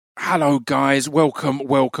Hello, guys. Welcome.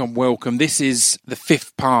 This is the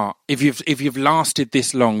fifth part. If you've lasted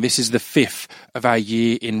this long, this is the fifth of our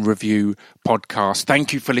year in review podcast.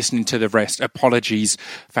 Thank you for listening to the rest. Apologies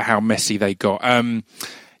for how messy they got.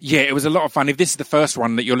 Yeah, it was a lot of fun. If this is the first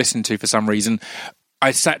one that you're listening to for some reason,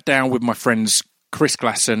 I sat down with my friends Chris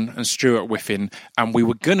Glasson and Stuart Whiffin, and we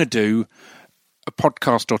were going to do a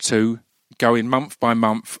podcast or two, going month by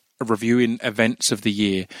month, reviewing events of the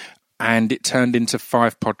year. And it turned into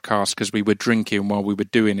 5 podcasts because we were drinking while we were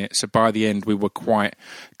doing it. So by the end, we were quite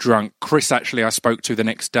drunk. Chris, actually, I spoke to the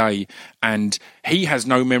next day, and he has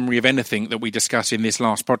no memory of anything that we discussed in this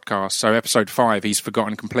last podcast. So episode 5, he's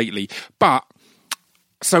forgotten completely. But,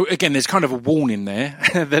 so again, there's kind of a warning there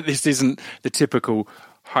that this isn't the typical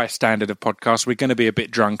high standard of podcast. We're going to be a bit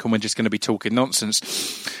drunk and we're just going to be talking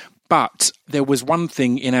nonsense. But there was one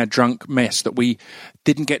thing in our drunk mess that we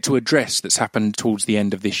didn't get to address that's happened towards the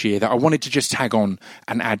end of this year that I wanted to just tag on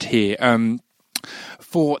and add here.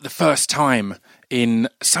 For the first time in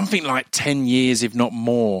something like 10 years, if not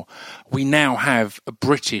more, we now have a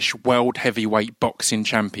British world heavyweight boxing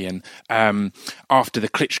champion. After the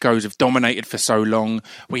Klitschko's have dominated for so long,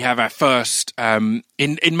 we have our first, in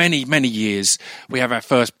many, many years, we have our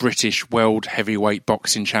first British world heavyweight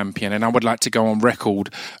boxing champion. And I would like to go on record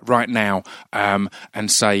right now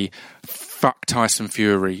and say, fuck Tyson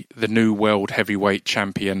Fury, the new world heavyweight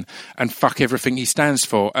champion, and fuck everything he stands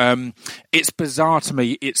for. It's bizarre to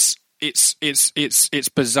me. It's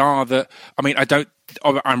bizarre that, I mean,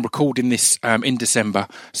 I'm recording this in December,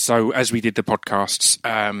 so as we did the podcasts,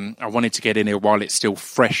 I wanted to get in here while it's still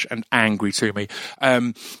fresh and angry to me.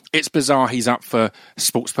 It's bizarre he's up for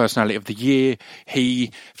Sports Personality of the Year.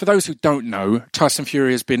 For those who don't know, Tyson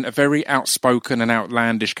Fury has been a very outspoken and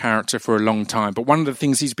outlandish character for a long time, but one of the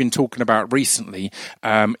things he's been talking about recently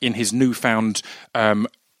in his newfound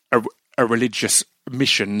religious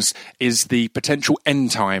missions is the potential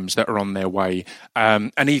end times that are on their way,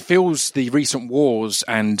 and he feels the recent wars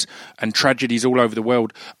and tragedies all over the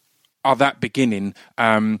world are that beginning,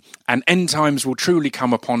 and end times will truly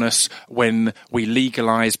come upon us when we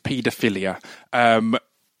legalise paedophilia.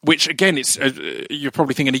 Which again, it's you're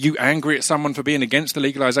probably thinking, are you angry at someone for being against the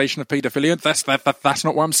legalisation of paedophilia? That's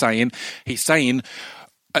not what I'm saying. He's saying,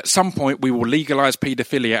 at some point, we will legalise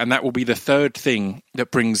paedophilia, and that will be the third thing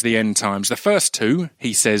that brings the end times. The first two,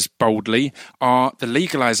 he says boldly, are the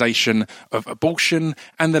legalisation of abortion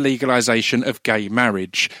and the legalisation of gay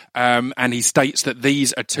marriage. And he states that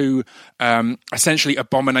these are two essentially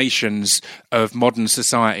abominations of modern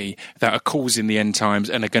society that are causing the end times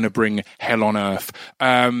and are going to bring hell on earth.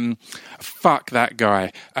 Fuck that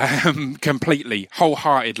guy. Completely,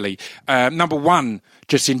 wholeheartedly. Number one,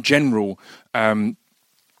 just in general,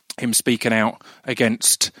 him speaking out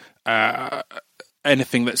against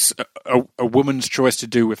anything that's a woman's choice to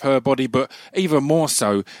do with her body, but even more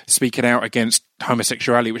so speaking out against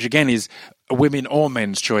homosexuality, which again is women or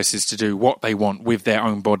men's choices to do what they want with their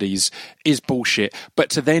own bodies, is bullshit.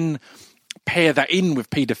 But to then pair that in with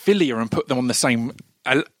paedophilia and put them on the same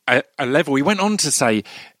a level, he went on to say,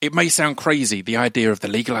 it may sound crazy, the idea of the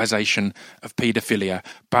legalisation of paedophilia,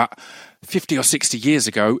 but 50 or 60 years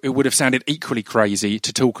ago, it would have sounded equally crazy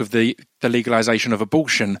to talk of the legalisation of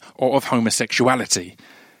abortion or of homosexuality.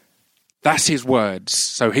 That's his words.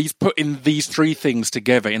 So he's putting these 3 things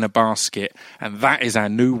together in a basket, and that is our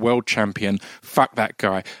new world champion. Fuck that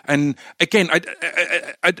guy. And again,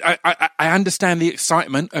 I understand the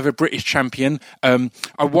excitement of a British champion. I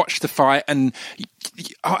watched the fight, and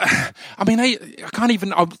I mean, I can't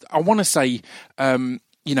even. I want to say,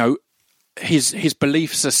 his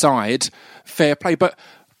beliefs aside, fair play, but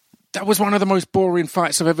that was one of the most boring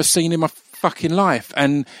fights I've ever seen in my fucking life.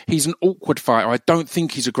 And he's an awkward fighter. I don't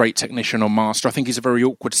think he's a great technician or master. I think he's a very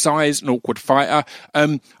awkward size, an awkward fighter.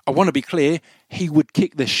 I want to be clear, he would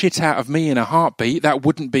kick the shit out of me in a heartbeat. That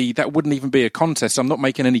wouldn't even be a contest. I'm not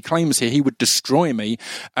making any claims here. He would destroy me.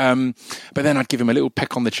 But then I'd give him a little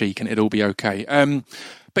peck on the cheek and it'd all be okay.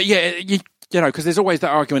 But yeah, you know, because there's always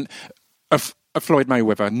that argument of Floyd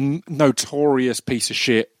Mayweather, notorious piece of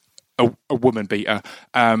shit, a woman beater,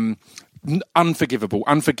 unforgivable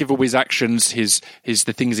his actions,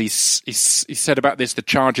 the things he's said about this, the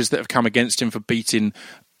charges that have come against him for beating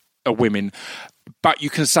a women. But you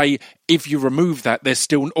can say, if you remove that, there's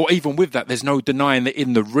still, or even with that, there's no denying that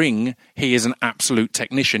in the ring, he is an absolute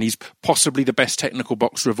technician. He's possibly the best technical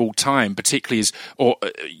boxer of all time, particularly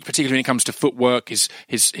when it comes to footwork,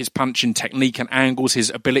 his punching technique and angles, his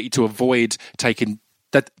ability to avoid taking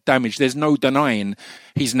damage. There's no denying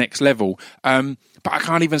he's next level. But I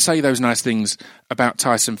can't even say those nice things about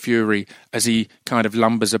Tyson Fury as he kind of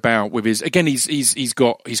lumbers about with his. Again, he's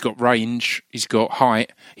got range, he's got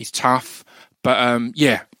height, he's tough. But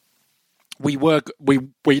we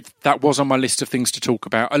that was on my list of things to talk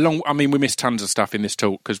about. We missed tons of stuff in this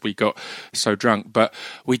talk because we got so drunk, but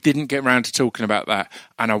we didn't get around to talking about that,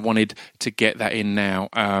 and I wanted to get that in now.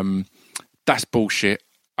 That's bullshit.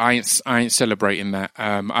 I ain't celebrating that.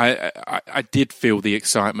 I did feel the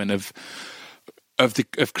excitement of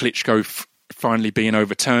Klitschko finally being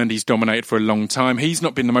overturned. He's dominated for a long time. He's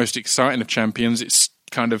not been the most exciting of champions. It's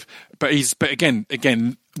kind of, but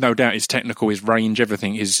again, no doubt his technical, his range,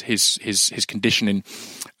 everything, his conditioning,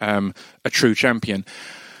 a true champion.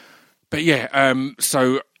 But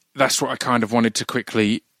so that's what I kind of wanted to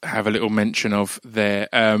quickly have a little mention of there.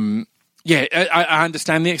 I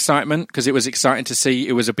understand the excitement because it was exciting to see.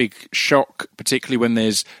 It was a big shock, particularly when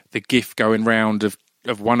there's the gif going round of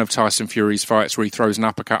one of Tyson Fury's fights where he throws an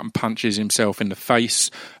uppercut and punches himself in the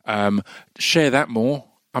face. Share that more.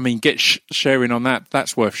 I mean, get sharing on that.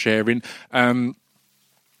 That's worth sharing. But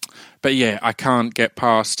I can't get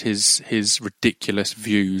past his ridiculous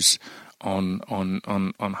views on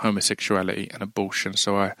homosexuality and abortion.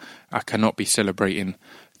 So I cannot be celebrating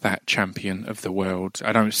that champion of the world.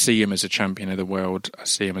 I don't see him as a champion of the world. I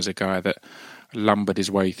see him as a guy that lumbered his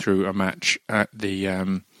way through a match at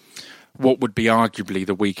the what would be arguably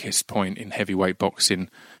the weakest point in heavyweight boxing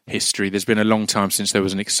history. There's been a long time since there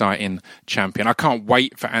was an exciting champion. I can't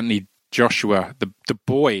wait for Anthony Joshua, the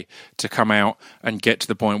boy, to come out and get to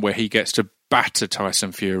the point where he gets to batter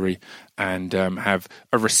Tyson Fury and have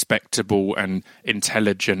a respectable and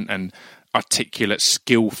intelligent and articulate,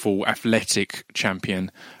 skillful, athletic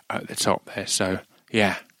champion at the top there. So,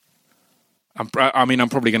 I'm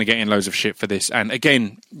probably going to get in loads of shit for this. And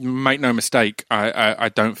again, make no mistake, I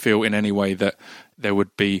don't feel in any way that there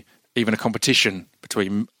would be even a competition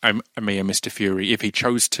between me and Mr. Fury. If he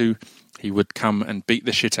chose to, he would come and beat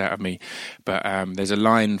the shit out of me. But there's a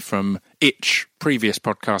line from Itch, previous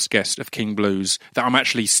podcast guest of King Blues, that I'm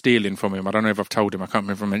actually stealing from him. I don't know if I've told him. I can't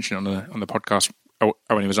remember if I mentioned it on the podcast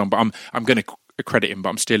when he was on. But I'm going to credit him, but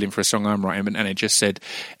I'm stealing for a song I'm writing. And it just said,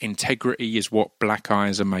 "Integrity is what black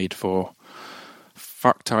eyes are made for."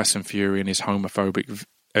 Fuck Tyson Fury and his homophobic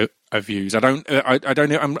views. I don't know.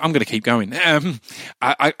 I'm going to keep going.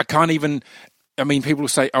 I can't even. I mean, people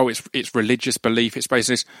say, "Oh, it's religious belief. It's based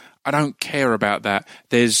on this." I don't care about that.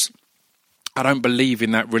 I don't believe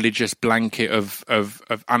in that religious blanket of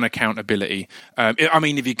unaccountability. I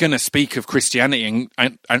mean, if you're going to speak of Christianity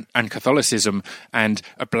and Catholicism and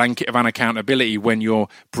a blanket of unaccountability when you're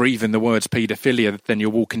breathing the words paedophilia, then you're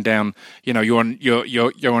walking down.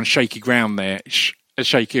 You're on shaky ground there.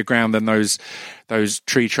 Shakier ground than those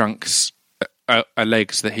tree trunks are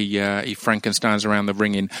legs that he Frankensteins around the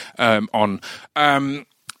ring on.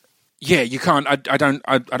 You can't. I don't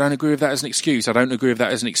agree with that as an excuse. I don't agree with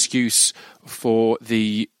that as an excuse for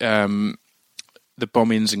the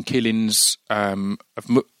bombings and killings by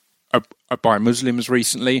Muslims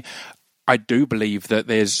recently. I do believe that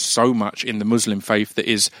there's so much in the Muslim faith that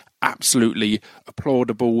is absolutely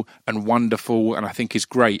applaudable and wonderful, and I think is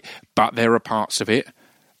great. But there are parts of it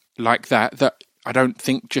like that I don't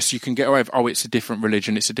think just you can get away with, it's a different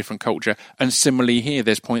religion, it's a different culture. And similarly here,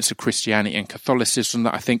 there's points of Christianity and Catholicism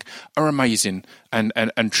that I think are amazing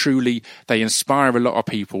and truly they inspire a lot of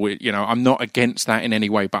people. I'm not against that in any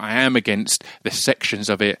way, but I am against the sections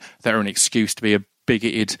of it that are an excuse to be a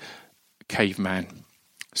bigoted caveman.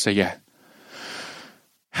 So we're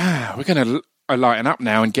going to lighten up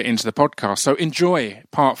now and get into the podcast. So enjoy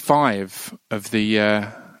part 5 of the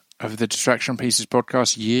Distraction Pieces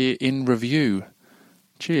podcast year in review.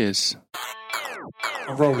 Cheers.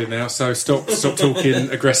 I'm rolling now, so stop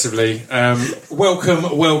talking aggressively. Welcome.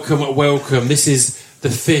 This is the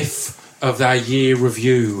 5th of our year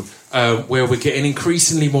review, where we're getting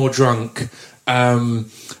increasingly more drunk,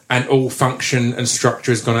 and all function and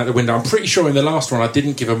structure has gone out the window. I'm pretty sure in the last one I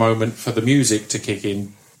didn't give a moment for the music to kick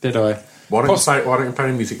in, did I? Why don't you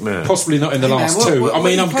play music now? Possibly not in the last two.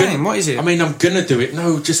 What is it? I mean, I'm going to do it.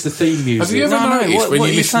 No, just the theme music. Have you ever noticed when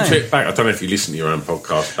you listen to it back? I don't know if you listen to your own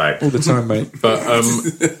podcast back all the time, mate. But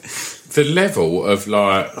the level of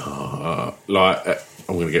I'm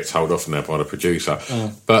going to get told off now by the producer.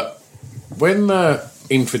 But when the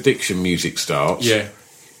Infradiction music starts,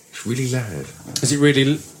 it's really loud. Is it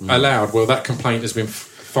really loud? Well, that complaint has been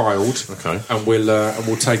filed. Okay, and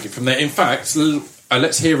we'll take it from there. In fact,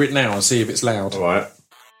 let's hear it now and see if it's loud. All right.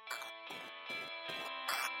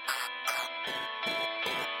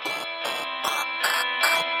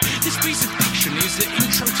 This piece of fiction is the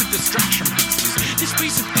intro to Distraction Masters. This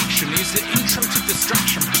piece of fiction is the intro to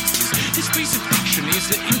Distraction Masters. This piece of fiction is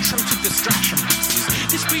the intro to Distraction Masters.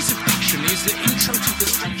 This piece of fiction is the intro to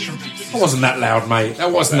Distraction Masters. That wasn't that loud, mate.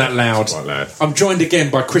 That wasn't that loud. Quite loud. I'm joined again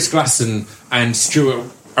by Chris Glasson and Stuart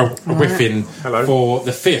Whiffin for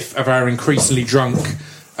the 5th of our increasingly drunk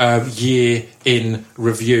year in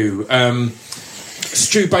review.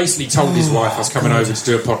 Stu basically told his wife I was coming over to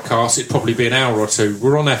do a podcast. It'd probably be an hour or two.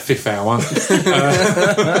 We're on our 5th hour.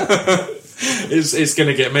 It's going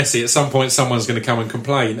to get messy. At some point, someone's going to come and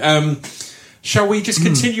complain. Shall we just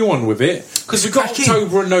continue on with it? Because we've got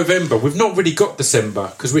October and November. We've not really got December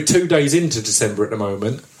because we're 2 days into December at the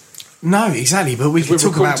moment. No, exactly. But we can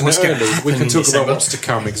talk about what's going to happen. We can talk about what's to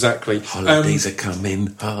come, exactly. Holidays are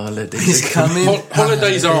coming. Holidays are coming.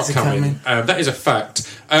 Holidays are coming. That is a fact.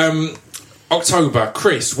 October.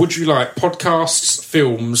 Chris, would you like podcasts,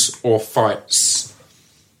 films, or fights?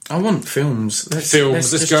 I want films. Let's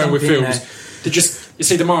go with films. Did you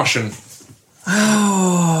see The Martian?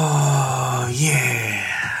 Oh,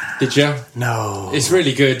 yeah. Did you? No. It's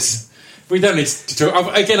really good. We don't need to talk.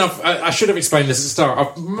 I should have explained this at the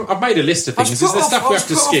start. I've made a list of things. Is there stuff we have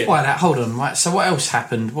to skip? Hold on, right. So what else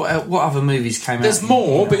happened? What other movies came out? There's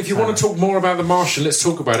more, but if you want to talk more about The Martian, let's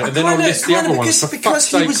talk about it. And then I'll list the other ones. Because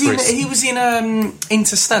he was in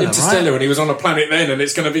Interstellar, right? And he was on a planet then, and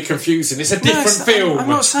it's going to be confusing. It's a different film. I'm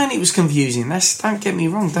not saying it was confusing. Don't get me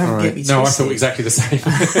wrong. Don't get me twisted. No, I thought exactly the same.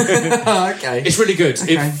 Okay. It's really good.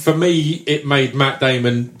 Okay. For me, it made Matt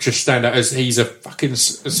Damon just stand out as he's a fucking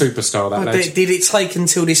superstar. Did it take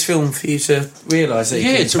until this film for you to realise that?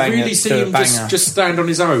 Yeah, to really see him just stand on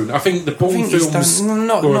his own. I think the Bourne films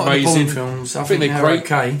were amazing. The Bourne films. I think they're great.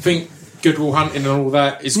 Okay. I think Good Will Hunting and all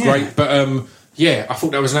that is great. But I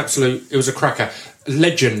thought that was it was a cracker.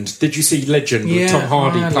 Legend. Did you see Legend with Tom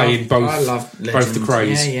Hardy playing both the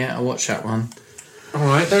Krays? Yeah, I watched that one. All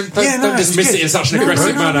right, don't dismiss it in such an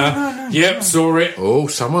aggressive manner. No. Yep, saw it. Oh,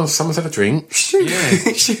 someone's had a drink. Yeah,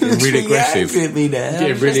 really aggressive.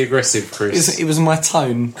 Yeah, really aggressive, Chris. It was my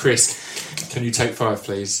tone. Chris, can you take 5,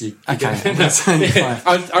 please? Okay, that's only 5.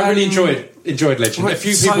 I really enjoyed Legend. A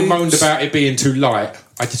few people moaned about it being too light.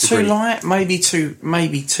 I disagree. Too light, maybe too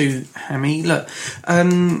hammy. Look,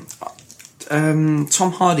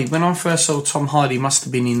 Tom Hardy. When I first saw Tom Hardy, must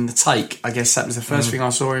have been in The Take. I guess that was the first thing I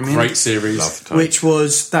saw him in. Great series, which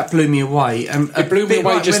that blew me away. It blew me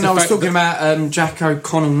away just when I was talking about Jack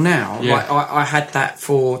O'Connell now. Yeah. Like I had that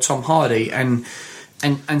for Tom Hardy and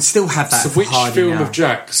still have that. So, for which Hardy film now. of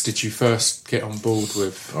Jack's did you first get on board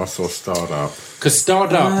with? I saw Starred Up. Because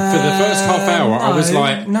Starred Up for the first half hour, I was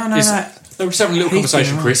like, no. We're just having a little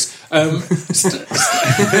conversation, Chris. No,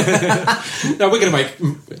 we're going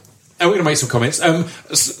to make some comments.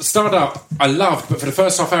 Starred Up, I loved, but for the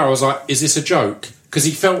first half hour, I was like, "Is this a joke?" Because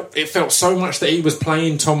it felt so much that he was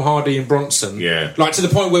playing Tom Hardy and Bronson, like to the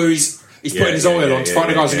point where he's putting his oil on to fight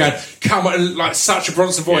the guys and going, "Come on!" Like such a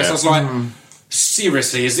Bronson voice. I was like,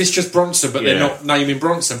 "Seriously, is this just Bronson?" But they're not naming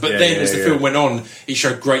Bronson. But then, as the film went on, he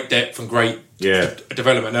showed great depth and great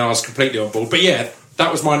development, and I was completely on board. But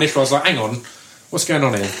that was my initial. I was like, "Hang on, what's going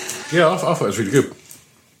on here?" Yeah, I thought it was really good.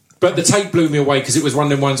 But The Take blew me away because it was one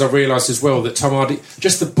of them ones I realised as well that Tom Hardy,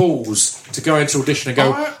 just the balls to go into audition and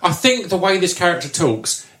go, I think the way this character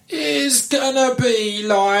talks is gonna be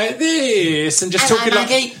like this, and just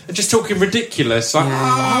talking ridiculous, like,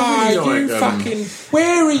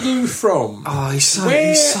 where are you from? Oh, he's so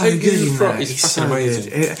good in that. He's fucking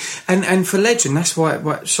amazing. Good. And for Legend, that's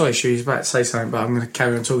why. Sorry, Shu, he's about to say something, but I'm going to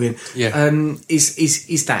carry on talking. Yeah. Is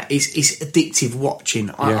addictive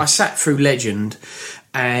watching. I sat through Legend.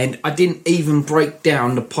 And I didn't even break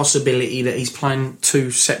down the possibility that he's playing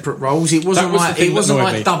 2 separate roles. It wasn't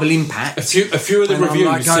like Double Impact. A few of the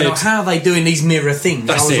reviews said, how are they doing these mirror things?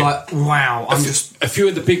 I was like, wow. A few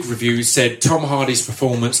of the big reviews said Tom Hardy's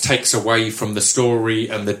performance takes away from the story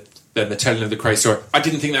and the telling of the crazy story. I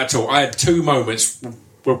didn't think that at all. I had 2 moments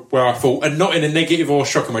where I thought, and not in a negative or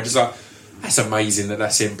shocking way, just like, that's amazing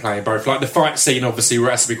that's him playing both. Like the fight scene, obviously, where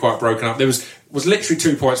it has to be quite broken up. There was literally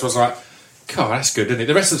 2 points where I was like, God, that's good, isn't it?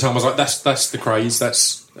 The rest of the time I was like, that's the craze,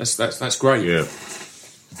 that's great. Yeah.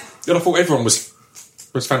 And I thought everyone was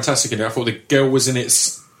fantastic in it. I thought the girl was in it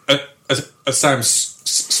as Sam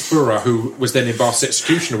Spurrier, who was then in Bath's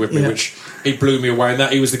Executioner with me, which he blew me away, and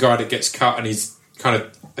that he was the guy that gets cut and he's kind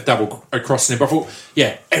of a double crossing him. But I thought,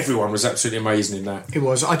 everyone was absolutely amazing in that. It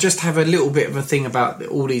was. I just have a little bit of a thing about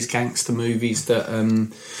all these gangster movies that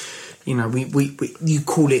you know, we you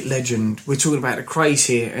call it legend. We're talking about the craze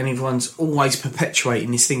here, and everyone's always perpetuating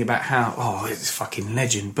this thing about how it's fucking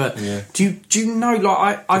legend. But do you know?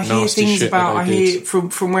 Like I hear things about. I hear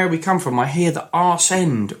from where we come from. I hear the arse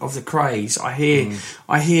end of the craze. I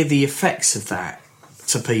hear the effects of that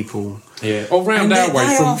to people. Yeah, all round our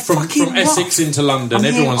way from Essex into London,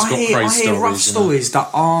 everyone's got crazy stories. I hear rough stories that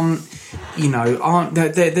aren't. You know,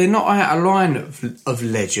 they're not out of line of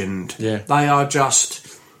legend. Yeah, they are just.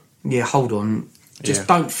 Yeah, hold on. Just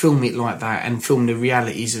don't film it like that, and film the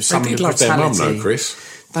realities of some of the brutality. They love their mum, though, Chris.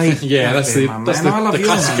 That's the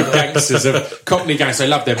classic of gangsters, of Cockney gangsters. They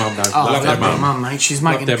love their mum, though. Oh, they love their mum, mate. She's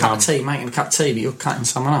making a cup of tea, but you're cutting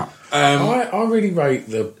someone up. I really rate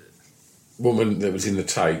the woman that was in The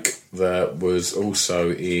Take that was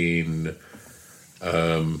also in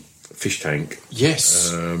Fish Tank.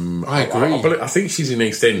 Yes, I agree. I think she's in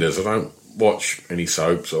EastEnders. I don't watch any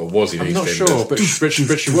soaps, or was in EastEnders. I'm not sure, but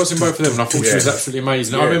she was in both of them, and I thought she was absolutely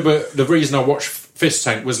amazing. I remember the reason I watched Fish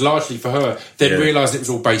Tank was largely for her. Then realised it was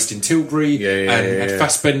all based in Tilbury and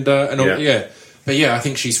Fassbender and all. But I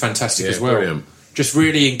think she's fantastic as well. Brilliant. Just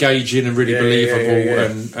really engaging and really believable,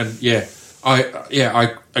 and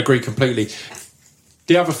I agree completely.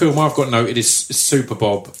 The other film I've got noted is Super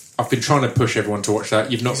Bob. I've been trying to push everyone to watch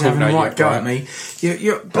that. You've not called that yet, go at me.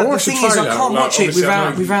 But the thing is, I can't watch it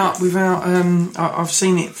without. I've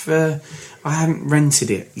seen it for. I haven't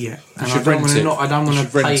rented it yet. You should rent it. I don't want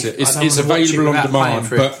to rent it. It's available on demand.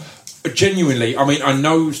 But genuinely, I mean, I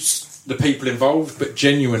know the people involved, but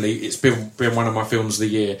genuinely, it's been one of my films of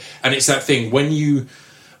the year. And it's that thing when you're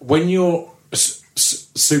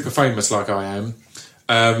super famous like I am,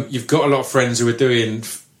 you've got a lot of friends who are doing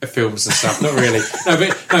films and stuff. Not really. No,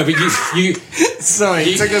 but you. Sorry,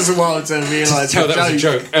 it took us a while to realise. Tell that was a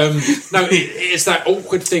joke. It's that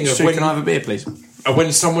awkward thing of when. Can I have a beer, please?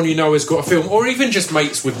 When someone you know has got a film, or even just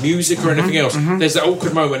mates with music or anything else, there's that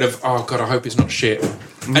awkward moment of, oh God, I hope it's not shit.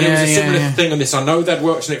 And it was a similar thing on this. I know they'd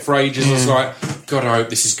worked on it for ages. I was like, God, I hope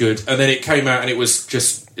this is good. And then it came out, and it was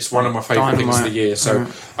just, it's one of my favourite things of the year. So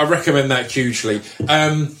I recommend that hugely.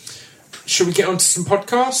 Should we get on to some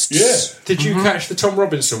podcasts? Yeah. Did you catch the Tom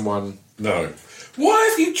Robinson one? No. Why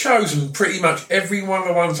have you chosen pretty much every one of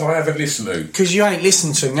the ones I haven't listened to? Because you ain't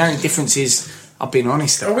listened to them. The only difference is I've been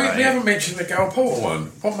honest about it. We haven't mentioned the Gal Porter one.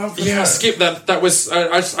 What month was that? I skipped that. That was...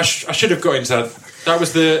 I should have got into that. That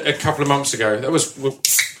was a couple of months ago. I was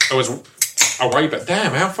away, but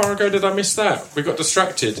damn, how far ago did I miss that? We got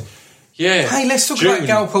distracted. Yeah. Hey, let's talk about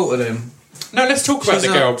Gal Porter then. No, let's talk about the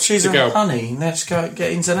girl. She's a honey. Let's get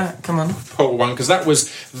into that. Come on. Porter one, because that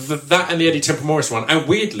was that and the Eddie Temple Morris one, and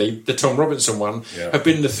weirdly the Tom Robinson one have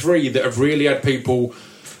been the three that have really had people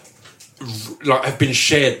have been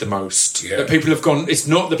shared the most. That people have gone. It's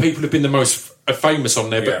not the people who've been the most famous on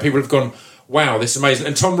there, but people have gone, wow, this is amazing.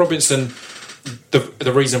 And Tom Robinson,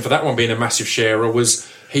 the reason for that one being a massive sharer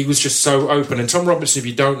was he was just so open. And Tom Robinson, if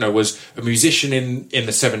you don't know, was a musician in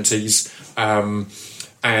the 70s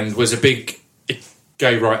and was a big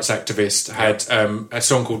gay rights activist. Had a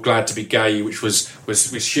song called "Glad to Be Gay," which was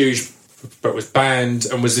huge, but was banned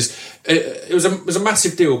and was this. It was a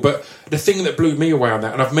massive deal. But the thing that blew me away on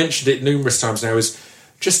that, and I've mentioned it numerous times now, is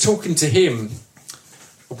just talking to him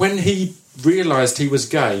when he realised he was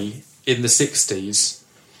gay in the 60s.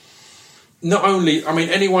 Not only, I mean,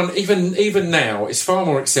 anyone, even now, it's far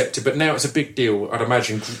more accepted, but now it's a big deal, I'd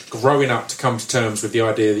imagine, growing up to come to terms with the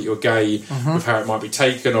idea that you're gay, with how it might be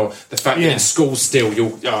taken, or the fact that in school still,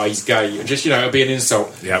 he's gay, and just, it'll be an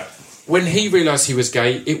insult. Yep. When he realised he was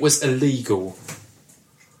gay, it was illegal.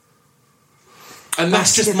 And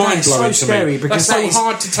that's just mind-blowing so scary to me. Because that's so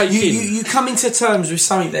hard to take in. You come into terms with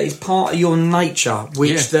something that is part of your nature,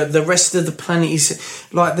 which the rest of the planet is...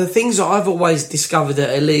 Like, the things that I've always discovered that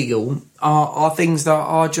are illegal are things that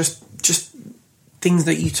are just things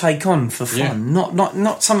that you take on for fun.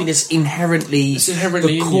 Not something that's inherently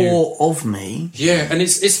the core of me. Yeah, and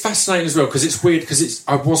it's fascinating as well, because it's weird, because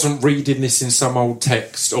I wasn't reading this in some old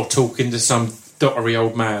text or talking to some dottery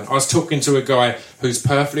old man. I was talking to a guy who's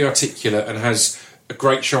perfectly articulate and has a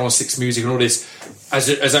great show on Six Music and all this. I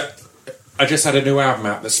just had a new album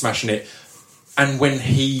out that's smashing it, and when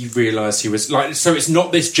he realised he was like, so it's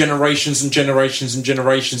not this generations and generations and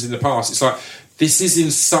generations in the past. It's like this is in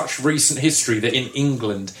such recent history that in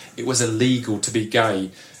England it was illegal to be gay,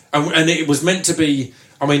 and it was meant to be.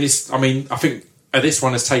 I think this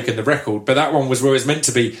one has taken the record, but that one was where it was meant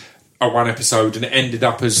to be a one episode, and it ended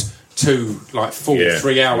up as 2 full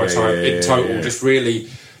 3 hour time in total. Just really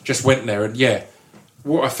just went there, and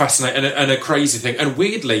what a fascinating and a crazy thing. And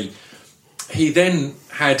weirdly, he then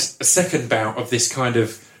had a second bout of this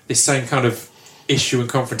same kind of issue and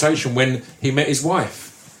confrontation when he met his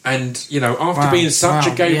wife. And, you know, after being such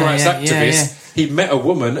a gay rights activist, he met a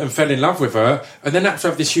woman and fell in love with her, and then had to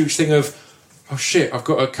have this huge thing of, oh shit, I've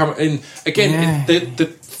got to come in. Again,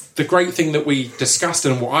 the great thing that we discussed,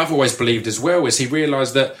 and what I've always believed as well, is he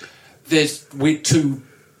realised that we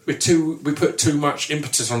put too much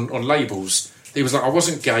impetus on labels. He was like, I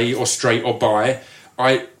wasn't gay or straight or bi.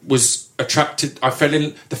 I was attracted.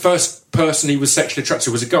 The first person he was sexually attracted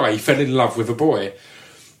to was a guy. He fell in love with a boy.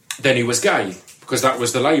 Then he was gay because that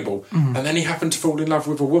was the label. And then he happened to fall in love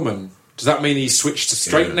with a woman. Does that mean he's switched to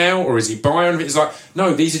straight now, or is he bi? And it's like,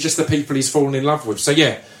 no, these are just the people he's fallen in love with. So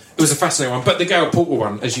yeah, it was a fascinating one. But the Gail Porter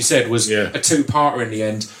one, as you said, was a two-parter in the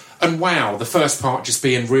end. And wow, the first part just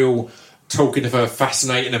being real, talking of her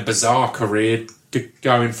fascinating and bizarre career,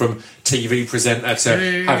 going from TV presenter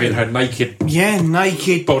to having her naked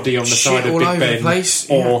body on the side of Big Ben,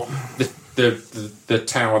 or the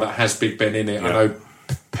tower that has Big Ben in it. I know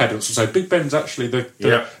pedants will say Big Ben's actually the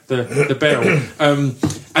bell.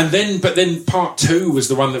 But then part 2 was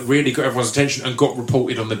the one that really got everyone's attention and got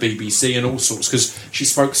reported on the BBC and all sorts, because she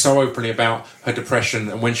spoke so openly about her depression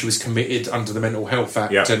and when she was committed under the Mental Health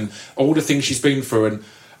Act and all the things she's been through. And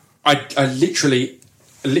I literally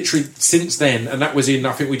since then, and that was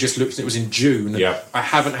I think we just looked, it was in June, I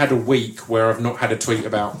haven't had a week where I've not had a tweet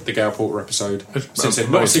about the Gail Porter episode since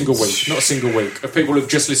then. Not a single week of people who've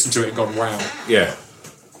just listened to it and gone, wow.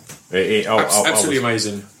 Absolutely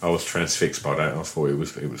amazing. I was transfixed by that. I thought it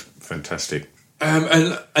was fantastic.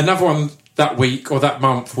 And another one that week or that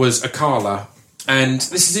month was Akala, and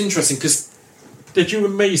this is interesting because did you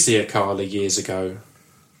and me see Akala years ago?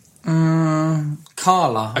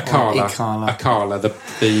 Akala,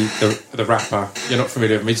 the rapper. You're not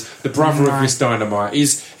familiar with him. He's the brother of Miss Dynamite.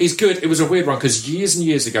 He's good. It was a weird one because years and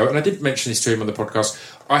years ago, and I did mention this to him on the podcast,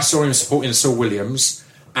 I saw him supporting Saul Williams,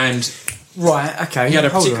 and right, okay, he had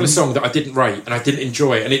a particular song that I didn't rate and I didn't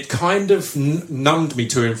enjoy, and it kind of numbed me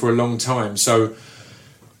to him for a long time. So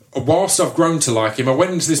whilst I've grown to like him, I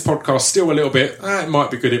went into this podcast still a little bit, it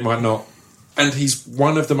might be good, it might not. And he's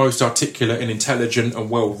one of the most articulate and intelligent and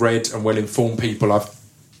well-read and well-informed people I've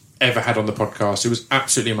ever had on the podcast. It was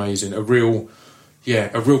absolutely amazing. A real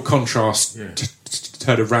contrast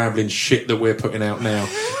to the rambling shit that we're putting out now.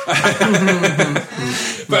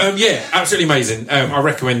 But absolutely amazing. I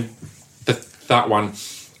recommend that one.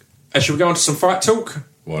 Should we go on to some fight talk?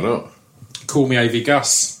 Why not? Cormier v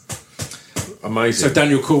Gus. Amazing. So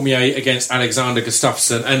Daniel Cormier against Alexander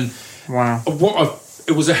Gustafsson, and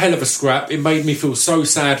it was a hell of a scrap. It made me feel so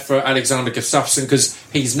sad for Alexander Gustafsson because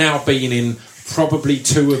he's now been in probably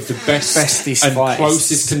 2 of the bestest and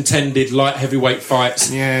closest contended light heavyweight fights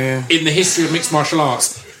in the history of mixed martial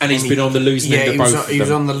arts, and he's been on the losing end of both of them. He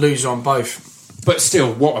was on the loser on both. But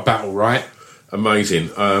still, what a battle, right? Amazing.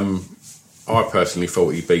 I personally thought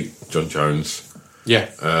he beat John Jones. Yeah.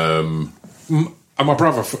 And my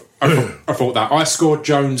brother, I thought that. I scored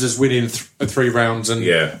Jones as winning 3 rounds and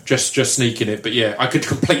just sneaking it. But I could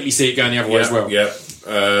completely see it going the other way as well. Yeah.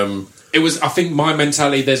 It was, I think, my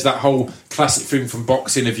mentality, there's that whole classic thing from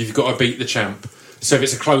boxing of you've got to beat the champ. So if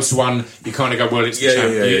it's a close one, you kind of go, well, it's the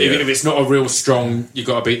champ. If it's not a real strong, you've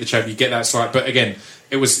got to beat the champ. You get that slight. But again,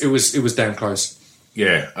 it was damn close.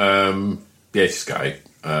 Yeah. It's great.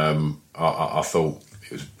 I thought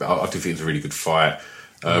it was. I did think it was a really good fight.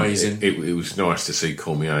 Amazing. It was nice to see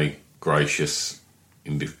Cormier gracious,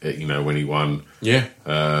 when he won. Yeah.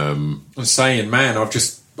 I'm saying, man,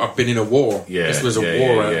 I've been in a war. Yeah. This was a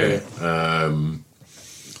war out here. I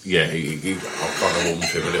kind of warmed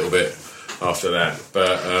to him a little bit after that,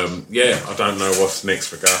 but I don't know what's next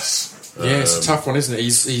for Gus. It's a tough one, isn't it?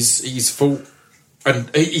 He's fought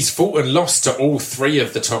and lost to all 3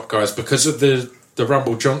 of the top guys because of the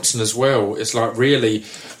Rumble Johnson as well. It's like really,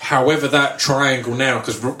 however that triangle now,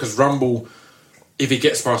 because Rumble, if he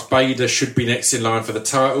gets past Bader, should be next in line for the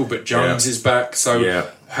title, but Jones is back. So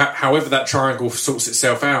however that triangle sorts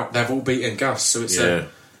itself out, they've all beaten Gus. So it's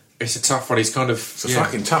a tough one. He's kind of it's a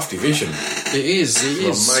fucking tough division. It is.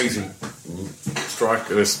 Amazing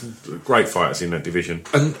striker. There's great fighters in that division.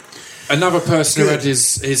 And another person who had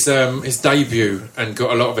his debut and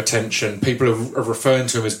got a lot of attention. People are referring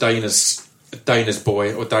to him as Dana's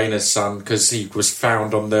boy or Dana's son because he was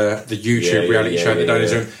found on the YouTube reality show that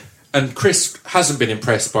Dana's doing. And Chris hasn't been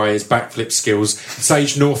impressed by his backflip skills.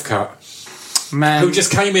 Sage Northcutt, man, who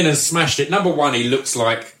just came in and smashed it. Number one, he looks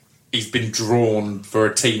like he's been drawn for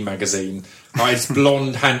a teen magazine. Like his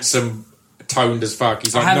blonde, handsome toned as fuck.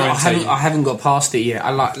 He's like 19. I haven't got past it yet.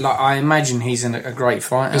 I imagine he's a great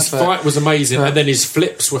fighter. His fight was amazing, and then his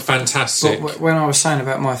flips were fantastic. But when I was saying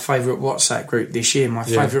about my favourite WhatsApp group this year, my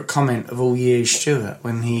favourite comment of all year is Stuart,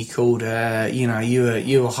 when he called, you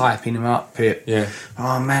were hyping him up, Pip. Yeah.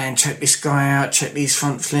 Oh man, check this guy out, check these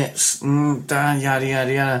front flips, yada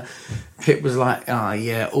yada yada. Pip was like, oh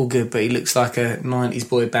yeah, all good, but he looks like a 90s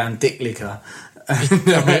boy band dick licker.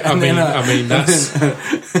 I mean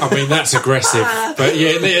that's aggressive, but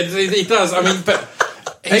yeah, he does. I mean, but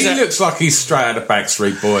he looks like he's straight out of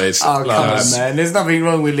Backstreet Boys. Oh, come on, man! There's nothing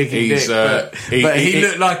wrong with licking dick, but he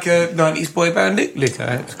looked like a 90s boy band dick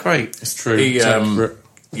licker. It's great. It's true. He's his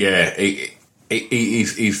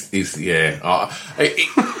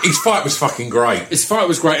fight was fucking great. His fight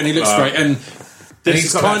was great, and he looks great, and.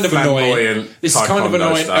 This is kind of annoying.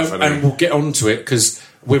 And we'll get onto it because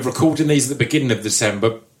we're recording these at the beginning of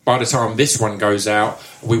December. By the time this one goes out,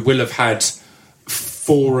 we will have had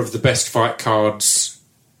 4 of the best fight cards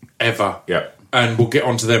ever. Yeah. And we'll get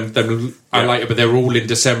onto them later, but they're all in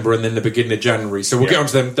December and then the beginning of January. So we'll get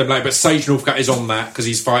onto them later. But Sage Northcutt is on that because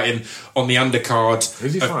he's fighting on the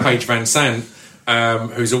undercard of Paige Van Sant.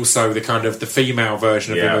 Who's also the kind of the female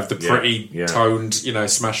version of him, of the pretty toned,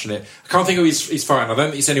 smashing it. I can't think who he's fighting. I don't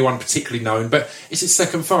think it's anyone particularly known, but it's his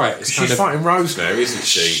second fight. She's fighting Rose now, isn't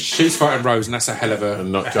she? She's fighting Rose, and that's a hell of a,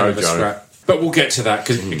 and not JoJo. Scrap. But we'll get to that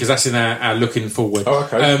because that's in our looking forward. Oh,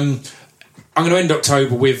 okay. I'm going to end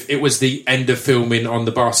October with it was the end of filming on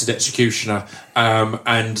The Bastard Executioner,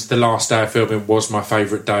 and the last day of filming was my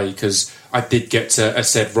favourite day because I did get to, as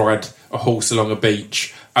said, ride a horse along a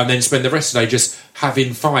beach and then spend the rest of the day just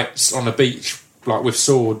having fights on a beach, like with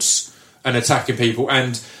swords and attacking people.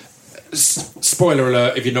 And spoiler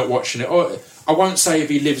alert, if you're not watching it, or I won't say if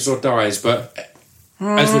he lives or dies, but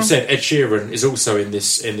as we've said, Ed Sheeran is also in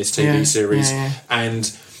this TV series,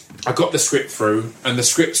 and I got the script through, and the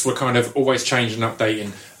scripts were kind of always changing and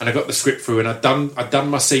updating, and I got the script through, and I'd done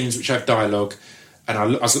my scenes which have dialogue, and I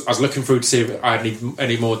was looking through to see if I had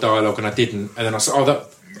any more dialogue, and I didn't, and then I said,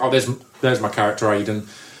 there's my character Aidan,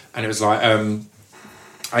 and it was like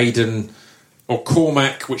Aidan or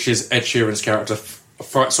Cormac, which is Ed Sheeran's character,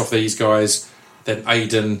 fights off these guys, then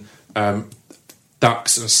Aidan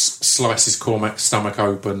ducks and slices Cormac's stomach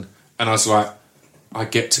open, and I was like, I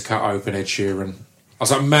get to cut open Ed Sheeran. I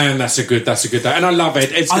was like, man, that's a good day. And I love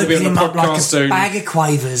Ed. Ed's going to be on the podcast soon. Bag of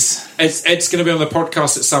quavers. Ed's going to be on the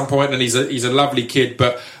podcast at some point, and he's a lovely kid.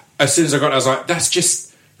 But as soon as I got it, I was like,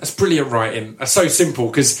 that's brilliant writing. That's so simple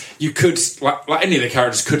because you could, like any of the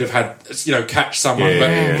characters could have had, catch someone.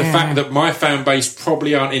 The fact that my fan base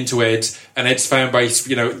probably aren't into Ed, and Ed's fan base,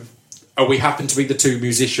 we happen to be the two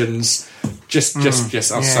musicians. Just,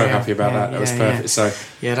 I was so happy about that. That was perfect. So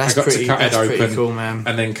that's I got to cut Ed open, cool, man.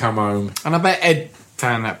 and then come home. And I bet Ed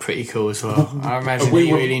found that pretty cool as well. I imagine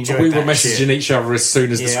he really enjoyed that. We were messaging each other as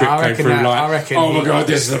soon as the script came through. Oh my god,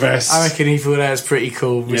 this is the best. I reckon he thought that was pretty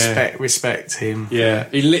cool. Respect him. Yeah,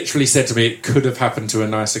 he literally said to me, "It could have happened to a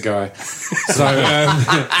nicer guy." So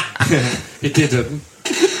it didn't.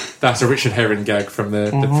 That's a Richard Herring gag from the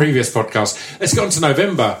previous podcast. Let's get on to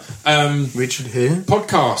November. Richard Herring?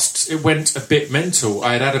 Podcasts. It went a bit mental.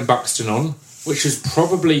 I had Adam Buxton on, which is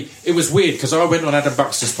it was weird because I went on Adam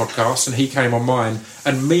Buxton's podcast and he came on mine,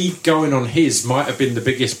 and me going on his might have been the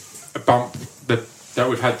biggest bump that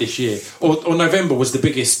we've had this year. Or November was the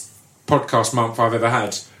biggest podcast month I've ever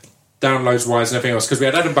had, downloads wise and everything else, because we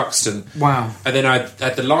had Adam Buxton. Wow. And then I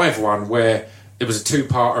had the live one where it was a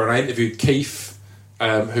 2-parter, and I interviewed Keith,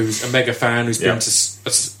 who's a mega fan, who's been to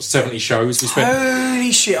 70 shows.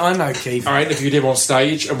 Holy shit, I know Keith. I interviewed him on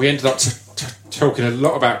stage, and we ended up talking a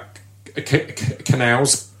lot about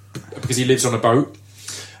canals because he lives on a boat.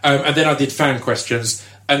 And then I did fan questions,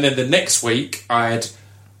 and then the next week I had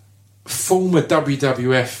former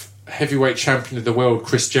WWF heavyweight champion of the world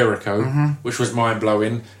Chris Jericho, which was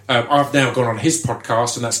mind-blowing. I've now gone on his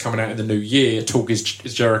podcast, and that's coming out in the new year. Talk is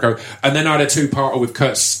Jericho. And then I had a 2-parter with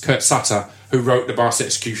Kurt Sutter, who wrote The Bastard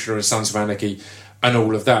Executioner and Sons of Anarchy and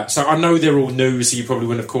all of that. So I know they're all new, so you probably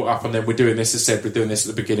wouldn't have caught up on them. We're doing this, as said, we're doing this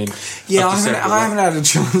at the beginning. Yeah, I haven't had a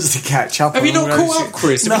chance to catch up. Have you not caught up,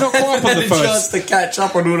 Chris? Have you not caught up on the first? I haven't had a chance to catch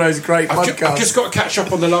up on all those great podcasts. I've just got to catch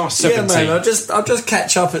up on the last 17. Yeah, man, I'll just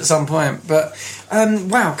catch up at some point. But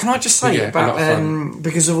wow, can I just say about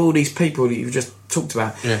because of all these people that you've just talked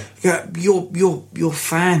about? Yeah, your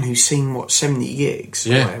fan who's seen 70 gigs,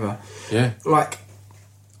 or whatever. Yeah, like.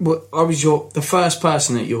 Well, I was the first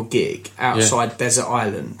person at your gig outside Desert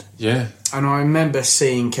Island. Yeah. And I remember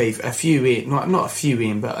seeing Keith a few in, not a few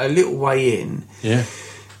in, but a little way in. Yeah.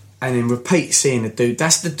 And then repeat seeing a dude.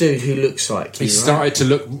 That's the dude who looks like you, He started to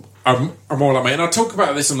look I'm all like, mate, and I talk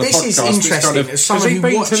about this on the podcast. This is interesting. As someone who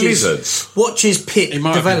watches Pip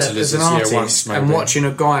develop as an artist and watching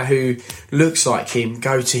a guy who looks like him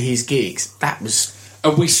go to his gigs, that was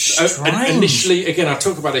strange. Initially, again, I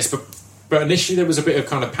talk about this, but initially there was a bit of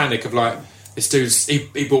kind of panic of like, this dude's,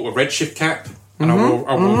 he bought a Redshift cap. And I wore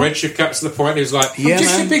Redshift caps to the point. He was like, I'm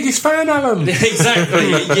just your biggest fan, Alan. Exactly.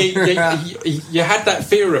 you had that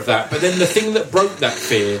fear of that. But then the thing that broke that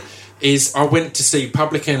fear is I went to see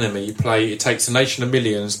Public Enemy play It Takes a Nation of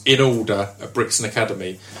Millions in order at Brixton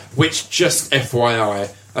Academy, which, just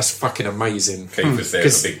FYI, that's fucking amazing. Keith was there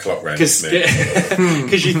with a big clock round his neck.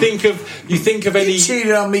 Because you think of any...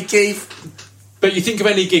 Cheated on me, Keith. But you think of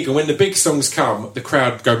any gig, and when the big songs come, the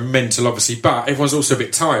crowd go mental, obviously, but everyone's also a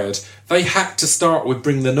bit tired. They had to start with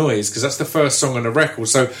Bring the Noise, because that's the first song on the record.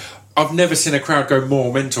 So I've never seen a crowd go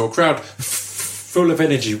more mental. A crowd full of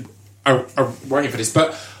energy are waiting for this.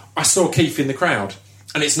 But I saw Keith in the crowd,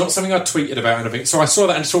 and it's not something I tweeted about or anything. So I saw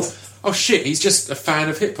that and thought, oh shit, he's just a fan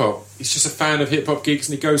of hip-hop. He's just a fan of hip-hop gigs,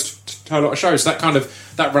 and he goes to a lot of shows. So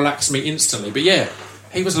that relaxed me instantly. But yeah,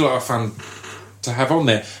 he was a lot of fun to have on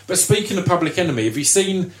there. But speaking of Public Enemy, have you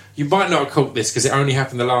seen... You might not have caught this because it only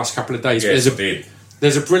happened the last couple of days. Yes,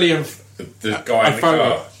 there's a brilliant... The guy in the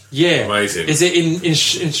car. Yeah. Amazing. Is it in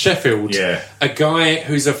Sheffield? Yeah. A guy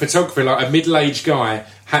who's a photographer, like a middle-aged guy,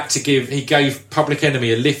 he gave Public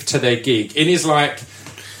Enemy a lift to their gig in his, like...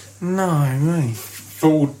 No, really?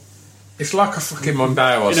 Full... It's like a fucking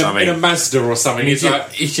Mondeo or something. In a Mazda or something. He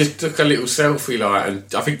just took a little selfie, like,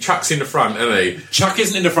 and I think Chuck's in the front, isn't he? Chuck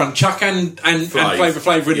isn't in the front. Chuck and Flavor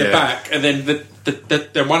Flav in the back, and then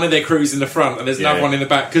the one of their crew's in the front, and there's another one in the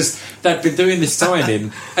back, because they'd been doing this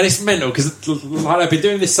signing, and it's mental, because like, they'd been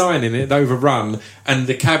doing this signing, it had overrun, and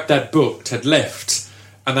the cab they'd booked had left,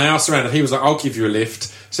 and they asked around, and he was like, I'll give you a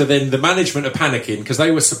lift. So then the management are panicking, because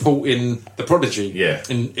they were supporting the Prodigy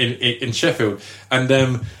in Sheffield, and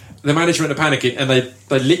the management are panicking, and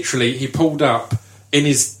they literally, he pulled up in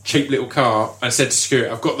his cheap little car and said to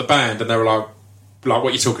security, I've got the band, and they were like, what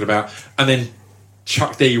are you talking about? And then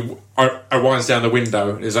Chuck D winds down the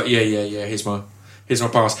window, and he's like, yeah, here's my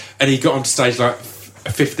pass. And he got on stage like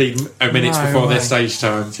 15 minutes before their stage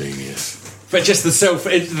time. Genius. But just the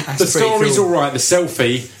story's cool. All right. The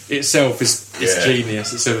selfie itself is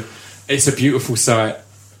genius. It's a beautiful sight.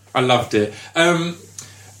 I loved it.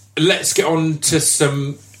 Let's get on to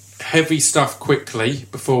some heavy stuff quickly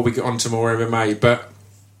before we get on to more MMA.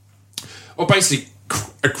 Basically,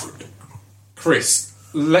 Chris,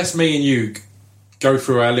 let's me and you go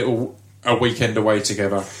through a weekend away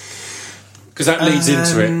together, because that leads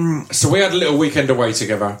into it. So we had a little weekend away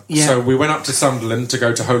together. Yeah. So we went up to Sunderland to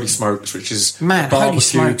go to Holy Smokes, which is Holy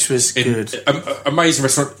Smokes was good, amazing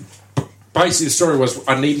restaurant. Basically, the story was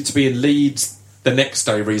I needed to be in Leeds the next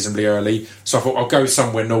day reasonably early, so I thought I'll go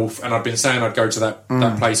somewhere north, and I'd been saying I'd go to that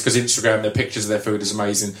place because Instagram, their pictures of their food is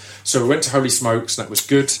amazing. So we went to Holy Smokes, and that was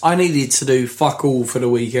good. I needed to do fuck all for the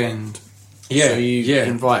weekend. Yeah, so you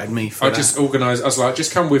invited me for that. Just organised. I was like,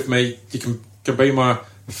 just come with me. You can be my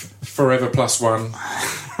forever plus one.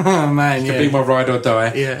 Oh man, you can be my ride or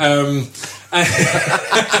die. Yeah.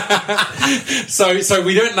 So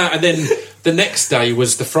we went that, and then the next day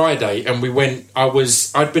was the Friday, and we went.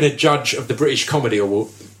 I'd been a judge of the British Comic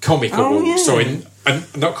Awards. Yeah. So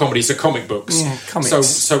not comedy, so comic books. Yeah, comics.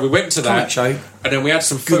 So we went to that comic show, and then we had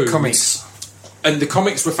some food. Good comics, and the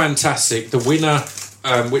comics were fantastic. The winner,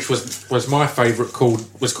 which was my favourite,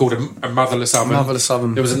 was called a Motherless Oven. Motherless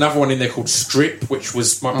Oven. There was another one in there called Strip, which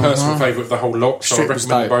was my personal favourite of the whole lot. So Strip, I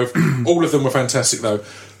recommend them both. All of them were fantastic, though,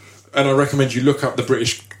 and I recommend you look up the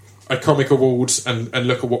British Comic Awards and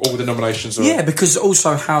look at what all the nominations are. Yeah, because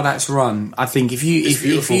also how that's run. I think if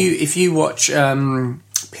you watch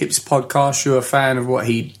Pip's podcast, you're a fan of what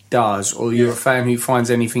he does, or you're a fan who finds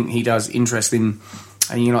anything he does interesting,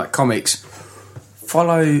 and you like comics.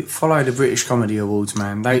 Follow the British Comedy Awards,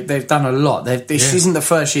 man. They've done a lot. This isn't the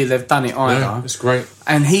first year they've done it either. No, it's great.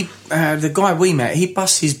 And the guy we met, he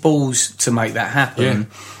busts his balls to make that happen. Yeah,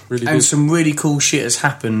 really and good. Some really cool shit has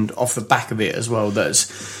happened off the back of it as well. That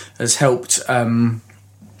has helped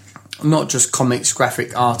not just comics,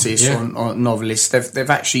 graphic artists or novelists. They've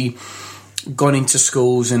actually gone into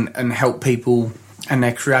schools and helped people and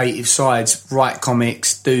their creative sides write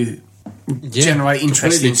comics, generate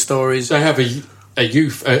interesting stories. They have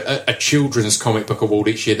a children's comic book award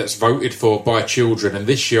each year that's voted for by children, and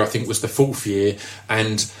this year I think was the 4th year,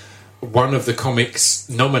 and one of the comics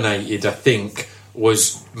nominated, I think,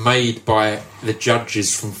 was made by the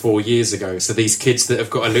judges from 4 years ago. So these kids that have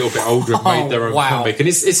got a little bit older have made their own comic, and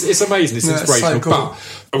it's amazing. It's inspirational. So cool.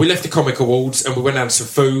 But we left the comic awards and we went out to some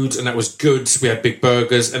food, and that was good. We had big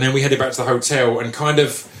burgers, and then we headed back to the hotel and kind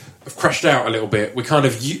of crashed out a little bit. We kind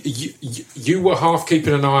of you were half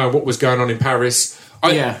keeping an eye on what was going on in Paris.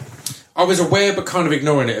 I was aware, but kind of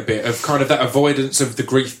ignoring it a bit, of kind of that avoidance of the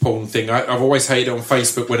grief porn thing. I've always hated it on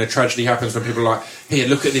Facebook when a tragedy happens, when people are like, here,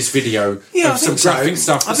 look at this video of some graphic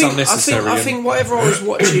stuff that's unnecessary. I think whatever I was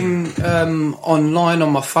watching online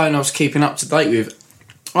on my phone, I was keeping up to date with,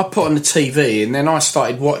 I put on the TV and then I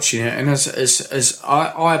started watching it, and as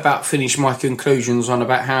I about finished my conclusions on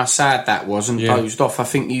about how sad that was and dozed off, I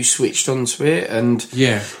think you switched onto it, and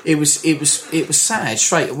it was sad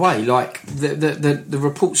straight away. Like the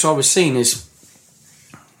reports I was seeing is,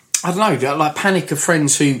 I don't know, like panic of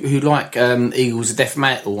friends who like Eagles of Death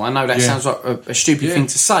Metal. I know that sounds like a stupid thing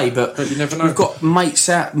to say, but you never know. We've got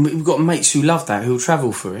mates who love that, who'll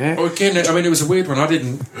travel for it. Well, again, I mean, it was a weird one. I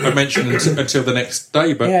didn't mention it until the next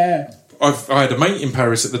day, but I had a mate in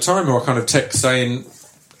Paris at the time who I kind of text saying,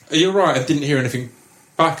 "Are you all right?" I didn't hear anything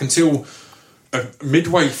back until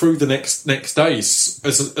midway through the next days.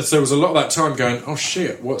 As there was a lot of that time going, "Oh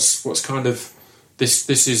shit, what's kind of this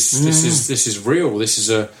is real. This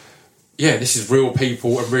is real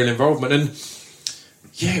people and real involvement." And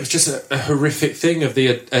it was just a horrific thing of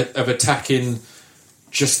attacking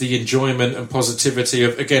just the enjoyment and positivity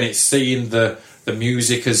of, again, it's seeing the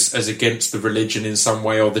music as against the religion in some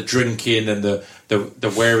way, or the drinking and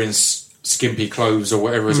the wearing skimpy clothes or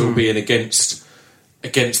whatever as all being against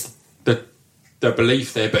the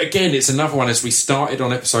belief there. But again, it's another one, as we started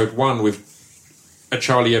on episode 1 with a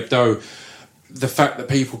Charlie Hebdo, the fact that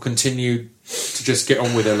people continued to just get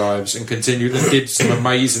on with their lives and continued and did some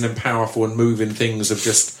amazing and powerful and moving things of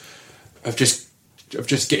just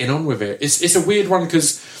getting on with it. It's a weird one,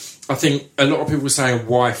 because I think a lot of people were saying,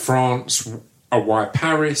 why France or why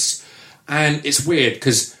Paris? And it's weird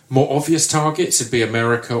because more obvious targets would be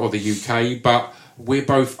America or the UK, but we're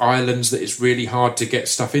both islands that it's really hard to get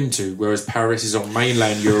stuff into, whereas Paris is on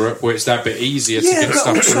mainland Europe, where it's that bit easier to get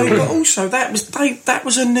stuff through. But also, that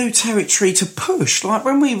was a new territory to push. Like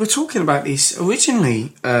when we were talking about this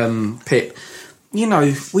originally, Pip, you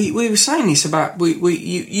know, we were saying this about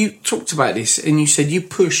you talked about this, and you said you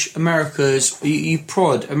push you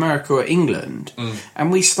prod America or England,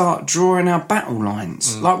 and we start drawing our battle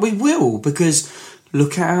lines. Like we will, because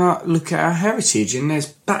look at our heritage, and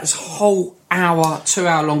that's whole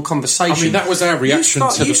 2-hour long conversation. I mean, that was our reaction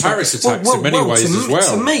to the Paris attacks in many ways as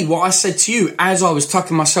well. To me, what I said to you as I was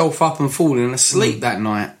tucking myself up and falling asleep that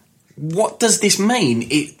night, what does this mean?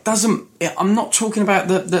 It doesn't. I'm not talking about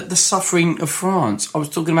the suffering of France. I was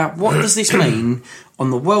talking about, what does this mean on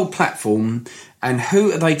the world platform, and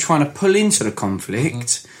who are they trying to pull into the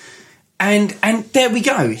conflict? And there we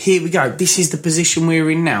go. Here we go. This is the position we're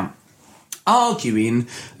in now. Arguing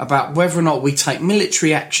about whether or not we take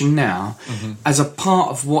military action now as a part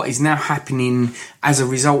of what is now happening as a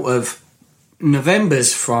result of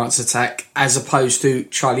November's France attack, as opposed to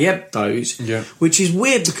Charlie Hebdo's, which is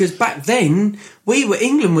weird, because back then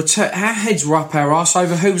England our heads were up our arse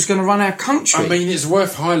over who was going to run our country. I mean, it's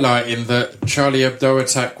worth highlighting that Charlie Hebdo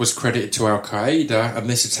attack was credited to Al Qaeda, and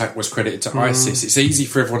this attack was credited to ISIS. It's easy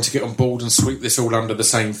for everyone to get on board and sweep this all under the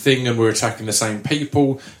same thing, and we're attacking the same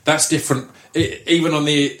people. That's different. Even on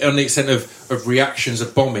the extent of reactions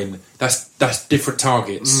of bombing, that's different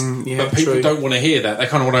targets. But people don't want to hear that. They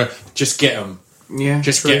kind of want to just get them. Get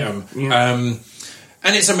them. Yeah.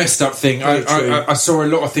 And it's a messed up thing. I saw a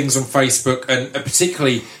lot of things on Facebook, and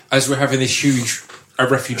particularly as we're having this huge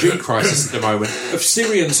refugee crisis at the moment, of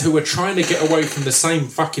Syrians who are trying to get away from the same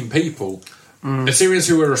fucking people. The Syrians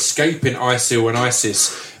who are escaping ISIL and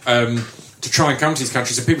ISIS to try and come to these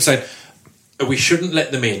countries, and people saying, we shouldn't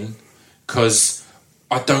let them in, because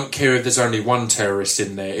I don't care if there's only one terrorist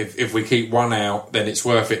in there. If we keep one out, then it's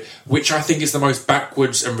worth it. Which I think is the most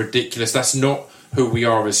backwards and ridiculous. That's not who we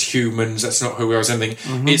are as humans. That's not who we are as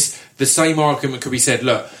anything. It's the same argument could be said.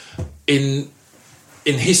 Look, in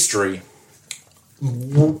history,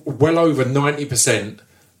 well over 90%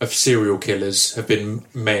 of serial killers have been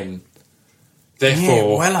men.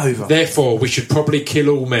 Therefore, we should probably kill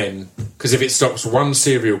all men, because if it stops one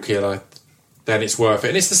serial killer, then it's worth it.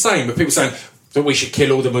 And it's the same with people saying that we should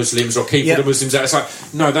kill all the Muslims or keep all the Muslims out. It's like,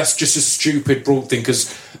 no, that's just a stupid, broad thing,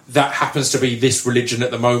 because that happens to be this religion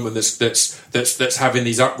at the moment that's having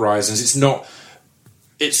these uprisings. It's not.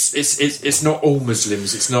 It's not all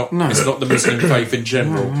Muslims. It's not the Muslim faith in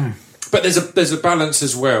general. No. But there's a balance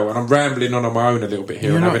as well, and I'm rambling on my own a little bit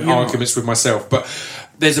here and having arguments with myself. But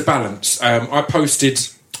there's a balance. I posted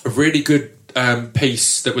a really good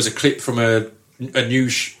piece that was a clip from a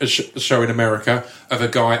news show in America of a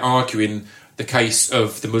guy arguing the case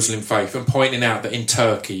of the Muslim faith and pointing out that in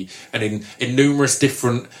Turkey and in numerous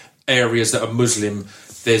different areas that are Muslim,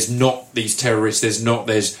 there's not these terrorists,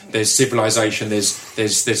 there's civilization,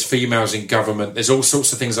 there's females in government, there's all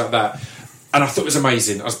sorts of things like that. And I thought it was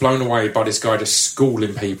amazing. I was blown away by this guy just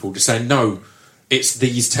schooling people, just saying, no, it's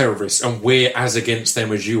these terrorists, and we're as against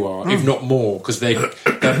them as you are, if not more, because they've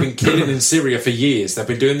been killing in Syria for years. They've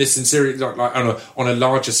been doing this in Syria like on a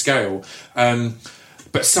larger scale.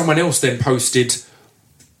 But someone else then posted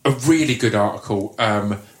a really good article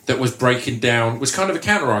that was breaking down, was kind of a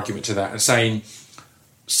counter-argument to that, and saying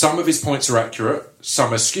some of his points are accurate,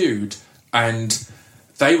 some are skewed, and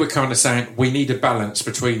they were kind of saying we need a balance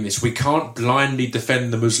between this. We can't blindly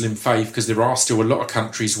defend the Muslim faith because there are still a lot of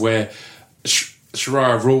countries where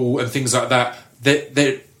Sharia rule and things like that,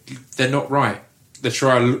 they're not right. The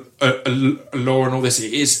Sharia law and all this,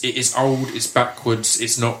 it is old, it's backwards,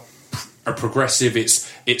 it's not a progressive.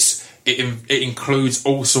 It includes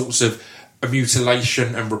all sorts of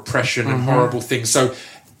mutilation and repression and horrible things. So,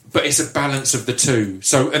 but it's a balance of the two.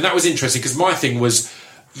 So, and that was interesting because my thing was,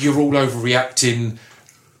 you're all overreacting.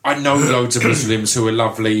 I know loads of Muslims who are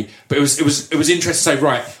lovely, but it was interesting to say,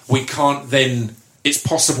 right, we can't then. It's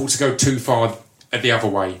possible to go too far the other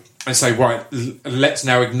way and say, right, let's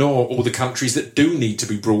now ignore all the countries that do need to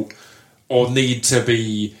be brought or need to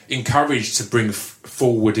be encouraged to bring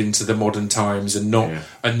forward into the modern times and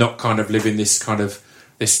not kind of live in this kind of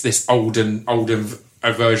this olden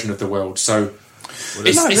version of the world. So.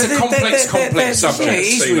 It's a complex subject. Yeah, it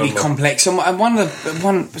is really complex. And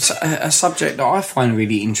a subject that I find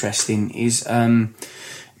really interesting is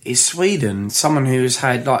Sweden. Someone who has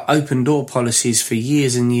had like open door policies for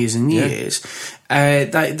years and years and years. They're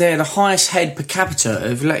the highest head per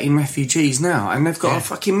capita of letting refugees now, and they've got a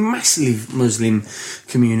fucking massive Muslim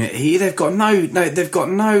community. They've got no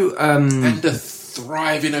and a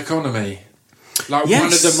thriving economy. Like one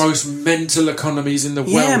of the most mental economies in the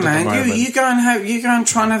world. Yeah, man. At the moment. You go and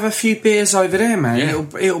try and have a few beers over there, man.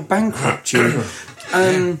 Yeah. It'll bankrupt you.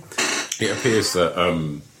 It appears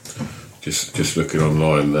that just looking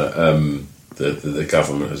online that the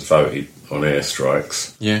government has voted on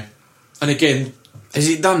airstrikes. Yeah, and again, is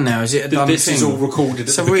it done now? Is it a done this thing? Is all recorded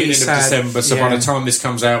at the beginning of December. So by the time this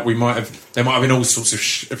comes out, there might have been all sorts of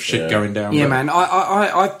shit going down. Yeah, man.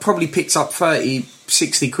 I probably picked up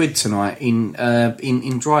 30-60 quid tonight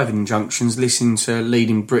in driving injunctions, listening to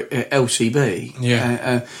leading LCB.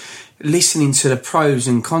 Yeah. Listening to the pros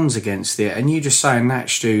and cons against it, and you just saying that,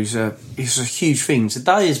 Stu, it's a huge thing.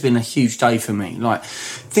 Today has been a huge day for me. Like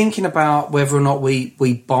thinking about whether or not we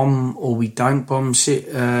bomb or we don't bomb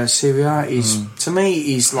Syria is to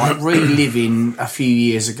me is like reliving a few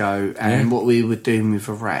years ago and what we were doing with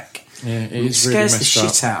Iraq. Yeah, it scares the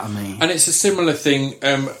shit out of me. And it's a similar thing.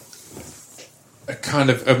 A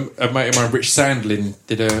mate of mine, Rich Sandlin,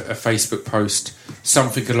 did a Facebook post,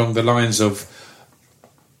 something along the lines of,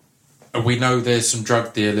 we know there's some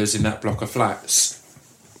drug dealers in that block of flats.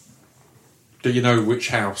 Do you know which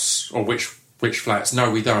house or which flats?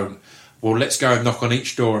 No, we don't. Well, let's go and knock on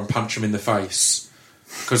each door and punch them in the face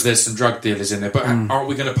because there's some drug dealers in there. But aren't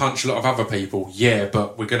we going to punch a lot of other people? Yeah,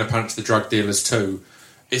 but we're going to punch the drug dealers too.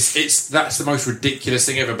 That's the most ridiculous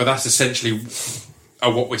thing ever. But that's essentially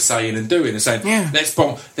what we're saying and doing, and saying, let's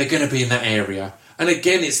bomb. They're going to be in that area. And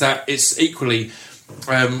again, it's equally.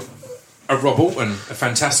 A Rob Alton, a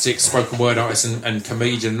fantastic spoken word artist and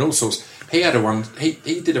comedian and all sorts. He had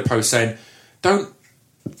he did a post saying,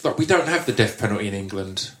 we don't have the death penalty in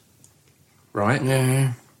England, right?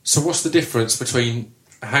 Yeah. So what's the difference between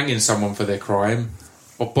hanging someone for their crime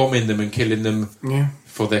or bombing them and killing them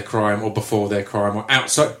for their crime or before their crime or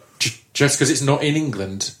outside, just because it's not in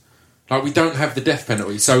England? Like, we don't have the death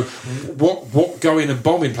penalty. So what going and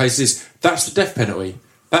bombing places, that's the death penalty.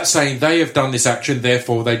 That's saying they have done this action,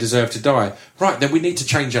 therefore they deserve to die. Right, then we need to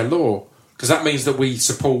change our law, because that means that we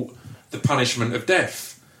support the punishment of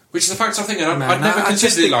death, which is a fact I think, and I'd never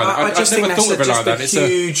considered it like that. I'd never thought of it like that. It's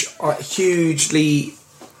a hugely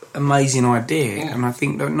amazing idea, and I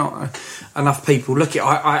think that not enough people look at it.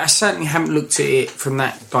 I certainly haven't looked at it from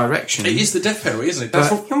that direction. It is the death penalty, isn't it?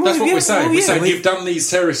 That's what we're saying. We're saying you've done these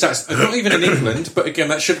terrorist acts, not even in England, but again,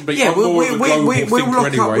 that shouldn't be more of a global thinker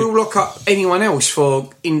anyway. We'll lock up anyone else for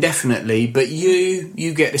indefinitely, but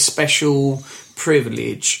you get the special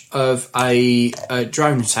privilege of a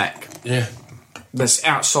drone attack. Yeah. That's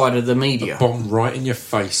outside of the media. A bomb right in your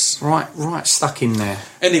face. Right, stuck in there.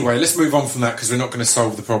 Anyway, let's move on from that, because we're not going to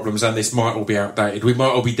solve the problems, and this might all be outdated. We might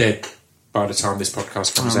all be dead by the time this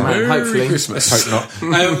podcast comes out. Man, hopefully. Let's hope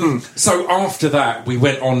not. So after that, we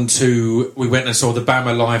went and saw the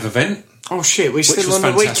BAMA live event. Oh shit, we're still on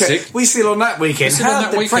the weekend. We're still on that weekend.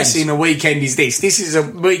 How depressing a weekend is this? This is a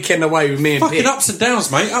weekend away with me and fucking Pip. Ups and downs,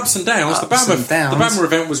 mate. Ups and downs. The BAMA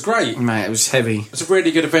event was great. Mate, it was heavy. It's a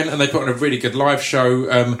really good event, and they put on a really good live show.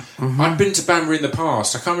 I'd been to BAMA in the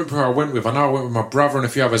past. I can't remember who I went with. I know I went with my brother and a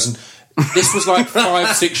few others, and this was like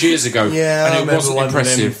 5-6 years ago. Yeah, and it wasn't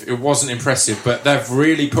impressive. It wasn't impressive, but they've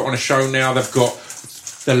really put on a show now. They've got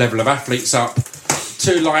the level of athletes up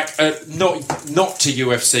to like not to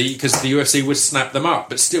UFC, because the UFC would snap them up,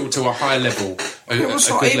 but still to a high level. It was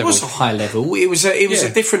a high level. It was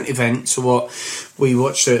a different event to what we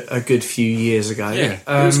watched a good few years ago. Yeah,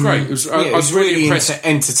 it was great. I was really impressed.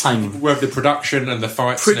 Entertaining with the production and the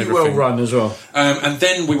fights. Pretty and everything. well run as well. And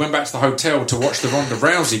then we went back to the hotel to watch the Ronda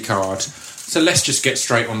Rousey card. So let's just get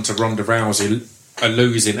straight on to Ronda Rousey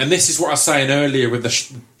losing. And this is what I was saying earlier with the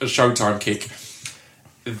Showtime kick.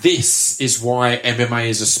 This is why MMA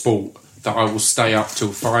is a sport that I will stay up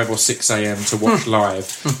till 5 or 6 a.m. to watch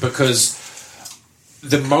live, because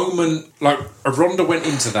the moment like Ronda went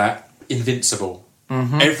into that invincible,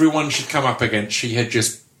 everyone should come up against. She had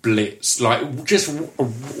just blitzed, like just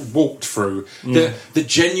walked through. The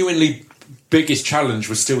genuinely biggest challenge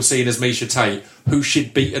was still seen as Miesha Tate, who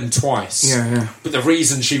she'd beaten twice. Yeah. But the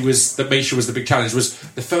reason Miesha was the big challenge was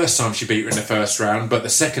the first time she beat her in the first round, but the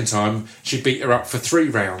second time she beat her up for 3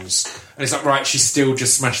 rounds. And it's like, right, she still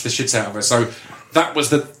just smashed the shit out of her. So that was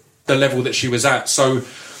the level that she was at. So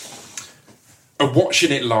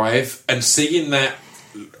watching it live and seeing that,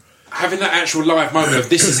 having that actual live moment of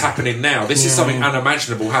this is happening now, this is something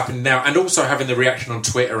unimaginable happening now, and also having the reaction on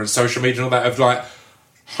Twitter and social media and all that of like,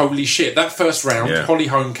 holy shit, that first round, Holly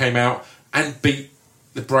Holm came out and beat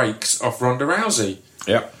the brakes off Ronda Rousey.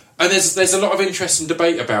 Yeah. And there's a lot of interest and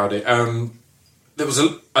debate about it. There was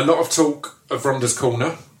a lot of talk of Ronda's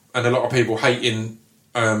corner and a lot of people hating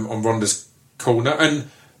on Ronda's corner. And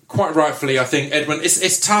quite rightfully, I think, Edmund,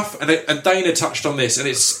 it's tough. And Dana touched on this, and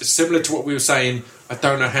it's similar to what we were saying, I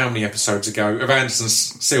don't know how many episodes ago, of Anderson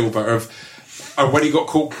Silva, of when he got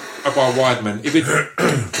caught by Weidman. If he'd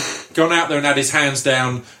gone out there and had his hands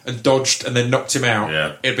down and dodged and then knocked him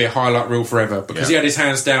out, it'd be a highlight reel forever. Because he had his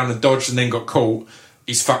hands down and dodged and then got caught,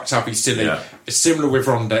 he's fucked up, he's silly. Yeah. It's similar with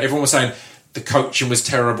Ronda. Everyone was saying the coaching was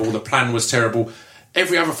terrible, the plan was terrible.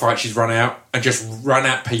 Every other fight she's run out and just run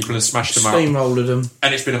at people and smashed them up. Steamrolled them.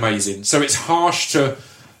 And it's been amazing. So it's harsh to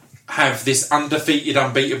have this undefeated,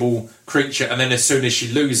 unbeatable creature, and then as soon as she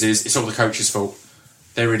loses, it's all the coach's fault.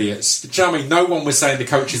 They're idiots. Do you know what I mean? No one was saying the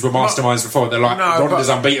coaches were masterminds before. They're like, Ronda's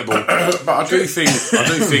unbeatable. But I do think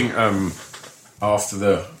after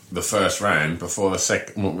the first round, before the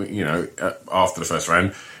second, after the first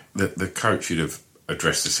round, the coach should have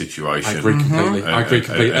addressed the situation. I agree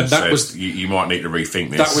completely. And that said, was you might need to rethink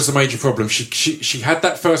this. That was the major problem. She had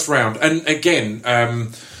that first round, and again,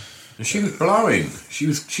 she was blowing. She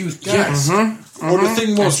was gassed. Well, the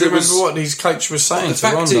thing was, do you remember what his coach was saying? The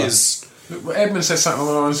fact is, Edmund said something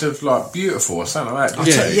along the lines of like beautiful or something like that.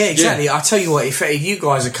 Exactly. I tell you what, if you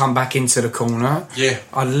guys had come back into the corner,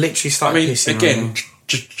 I'd literally start pissing again. on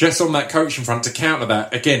Just on that coaching front, to counter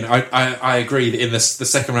that, again, I agree that in the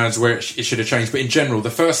second round is where it should have changed. But in general, the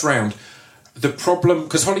first round, the problem,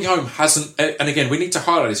 because Holly Holm hasn't, and again, we need to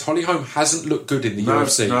highlight this, Holly Holm hasn't looked good in the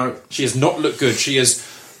UFC. No. She has not looked good. She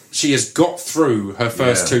has got through her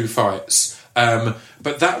first 2 fights.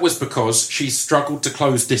 But that was because she struggled to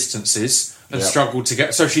close distances and struggled to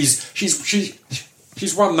get. So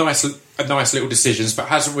she's won nice little decisions, but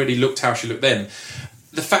hasn't really looked how she looked then.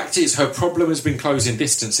 The fact is, her problem has been closing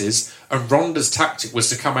distances, and Ronda's tactic was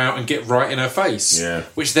to come out and get right in her face,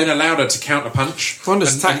 which then allowed her to counter-punch.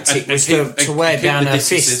 Ronda's tactic was to wear down her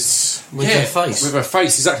fists with her face. With her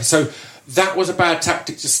face, exactly. So that was a bad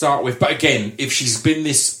tactic to start with. But again, if she's been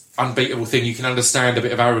this unbeatable thing, you can understand a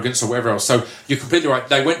bit of arrogance or whatever else. So you're completely right.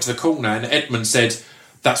 They went to the corner, and Edmund said,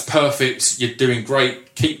 "That's perfect. You're doing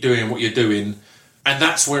great. Keep doing what you're doing." And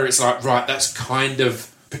that's where it's like, right, that's kind of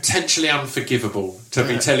potentially unforgivable to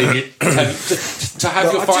be telling it to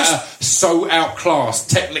have your fighter so outclassed,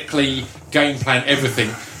 technically, game plan, everything,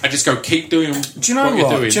 and just go keep doing. Do you know what? You're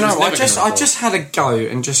doing. Do you know what? I just had a go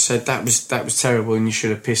and just said that was terrible, and you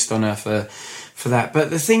should have pissed on her for that.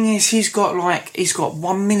 But the thing is, he's got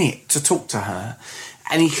 1 minute to talk to her,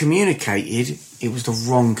 and he communicated. It was the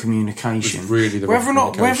wrong communication. It was really the wrong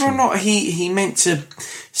communication. Whether or not he meant to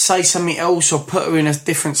say something else or put her in a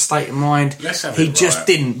different state of mind, he just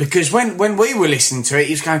didn't. Because when we were listening to it,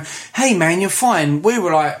 he was going, "Hey man, you're fine." We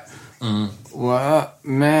were like, "What,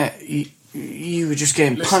 man? You were just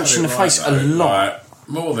getting punched in the face a lot."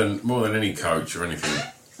 more than any coach or anything,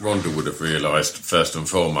 Ronda would have realised first and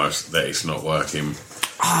foremost that it's not working.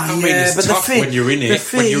 I mean, it's tough when you're in it.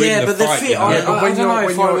 When you're in the fight. I don't know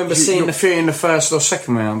if I remember seeing the fear in the first or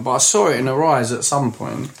second round, but I saw it in her eyes at some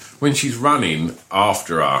point. When she's running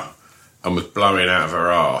after her and was blowing out of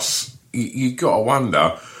her arse, you got to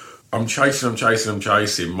wonder, I'm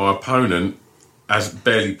chasing. My opponent has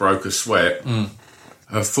barely broke a sweat.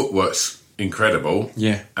 Her footwork's incredible.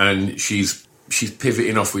 Yeah. And she's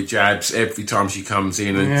pivoting off with jabs every time she comes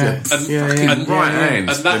in, and right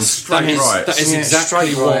hands, and that is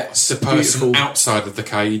exactly what the person outside of the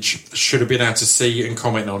cage should have been able to see and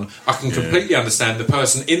comment on. I can completely understand the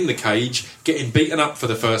person in the cage getting beaten up for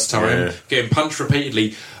the first time, getting punched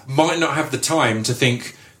repeatedly, might not have the time to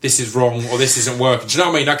think this is wrong or this isn't working. Do you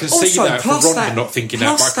know what I mean? I can see that for Ronda not thinking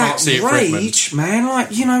that, but I can't see it for Edmund. Man,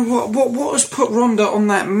 like, you know what has put Ronda on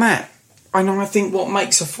that mat? And I think what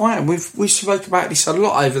makes a fighter, we've spoke about this a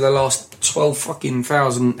lot over the last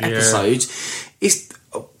 12,000 episodes, is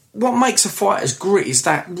what makes a fighter's grit is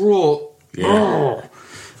that raw.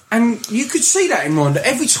 And you could see that in Ronda.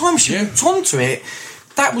 Every time she walked onto it,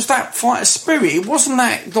 that was that fighter spirit. It wasn't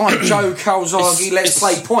that like Joe Calzaghe, let's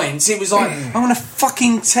play points. It was like, I'm going to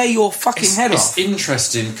fucking tear your fucking head off. It's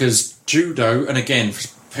interesting because judo, and again, for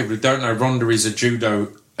people who don't know, Ronda is a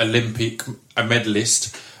judo Olympic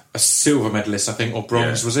medalist. A silver medalist, I think, or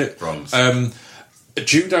bronze, was it? Bronze.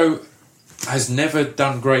 Judo has never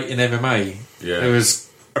done great in MMA. Yeah. It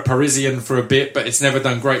was a Parisian for a bit, but it's never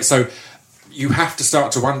done great. So you have to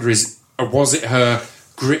start to wonder, was it her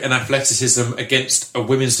grit and athleticism against a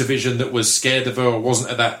women's division that was scared of her or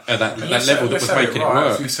wasn't at that level that was making it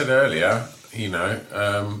work? As you said earlier,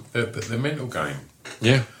 the mental game.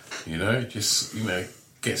 Yeah. Just,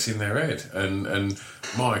 gets in their head, and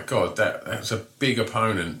my God, that's a big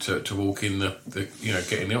opponent to walk in the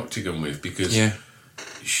get in the octagon with, because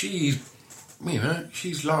she's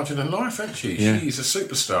larger than life, isn't she? She's a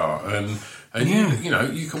superstar, and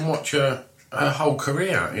you can watch her whole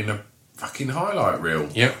career in a fucking highlight reel.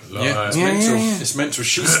 It's mental. It's mental.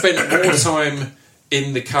 She spent more time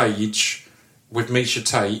in the cage with Miesha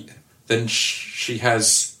Tate than she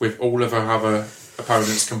has with all of her other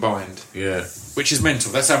opponents combined. Yeah. Which is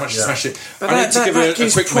mental. That's how much she smashed it. But I need to give a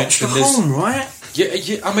quick mention. Right?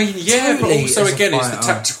 But also again, it's the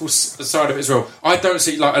tactical side of it as well. I don't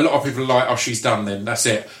see, like, a lot of people are like, oh, she's done then, that's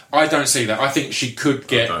it. I don't see that. I think she could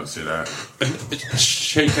get... I don't see that.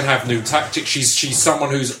 She can have new tactics. She's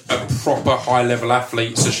someone who's a proper high-level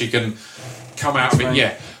athlete, so she can come out of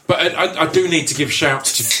it, But I do need to give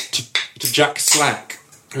shouts to Jack Slack,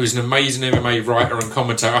 who's an amazing MMA writer and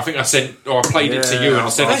commentator. I think I played it to you and I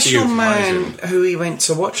sent it to you. That's your man who he went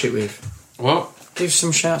to watch it with. What? Give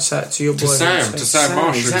some shouts out to your boy. To Sam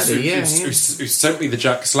Marshall, exactly, who sent me the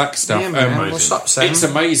Jack Slack stuff. Yeah, man. What's up, Sam? It's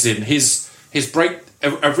amazing. His break...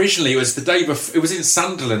 Originally, it was the day before... It was in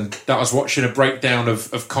Sunderland that I was watching a breakdown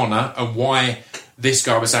of Conor and why this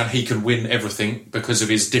guy was saying he can win everything because of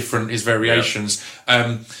his variations.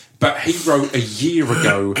 But he wrote a year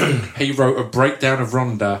ago, he wrote a breakdown of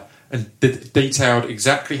Ronda and detailed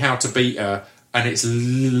exactly how to beat her, and it's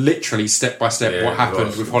literally step by step what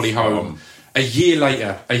happened with Holly Holm. A year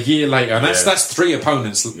later, and that's three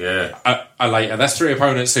opponents later. That's three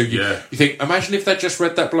opponents who you think, imagine if they just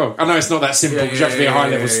read that blog. I know it's not that simple, you have to be a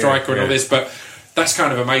high-level striker and all this, but that's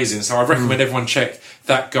kind of amazing, so I recommend everyone check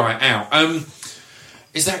that guy out.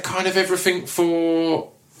 Is that kind of everything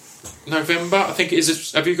for November? I think it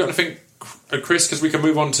is. Have you got anything, Chris? Because we can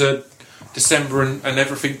move on to December and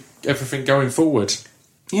everything going forward.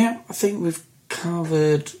 Yeah, I think we've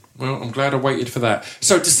covered. Well, I'm glad I waited for that.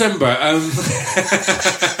 So December.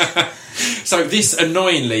 So this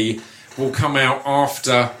annoyingly will come out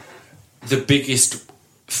after the biggest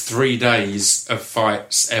 3 days of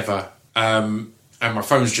fights ever. And my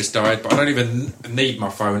phone's just died, but I don't even need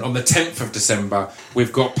my phone. On the 10th of December,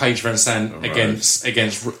 we've got Paige Van Sant against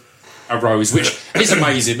a Rose, which is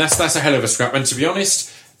amazing. That's a hell of a scrap. And to be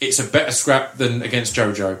honest, it's a better scrap than against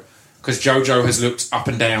JoJo, because JoJo has looked up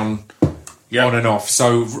and down, on and off.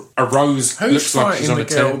 So a Rose looks like she's on a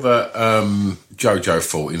 10. Who's fighting the girl that JoJo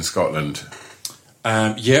fought in Scotland?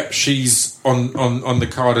 She's on the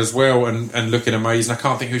card as well and looking amazing. I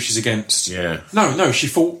can't think who she's against. Yeah. No, she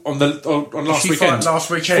fought on last weekend. Last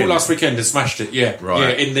weekend. She fought last weekend and smashed it. Yeah,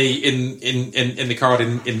 right. Yeah, in the card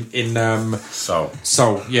in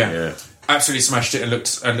Seoul. Yeah, absolutely smashed it and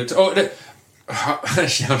looked. Oh,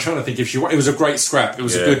 actually, I'm trying to think if she won. It was a great scrap. It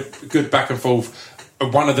was a good back and forth.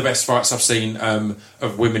 One of the best fights I've seen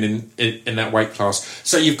of women in that weight class.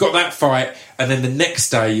 So you've got that fight, and then the next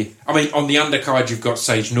day, I mean, on the undercard, you've got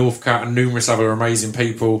Sage Northcutt and numerous other amazing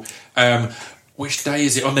people. which day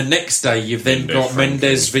is it? On the next day, you've then got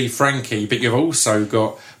Mendes v Frankie, but you've also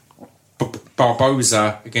got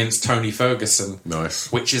Barboza against Tony Ferguson.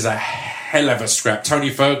 Nice. Which is a hell of a scrap. Tony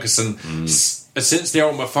Ferguson, since The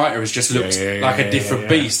Ultimate Fighter, has just looked like a different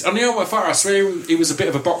beast. On The Ultimate Fighter, I swear he was a bit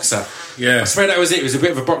of a boxer. Yeah. I swear that was it. He was a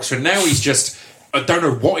bit of a boxer. And now he's just... I don't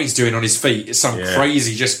know what he's doing on his feet. It's some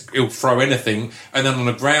crazy, he'll throw anything. And then on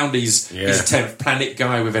the ground, he's a 10th Planet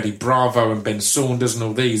guy with Eddie Bravo and Ben Saunders and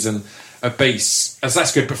all these, and a beast. As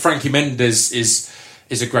that's good. But Frankie Mendes is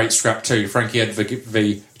a great scrap too. Frankie Edgar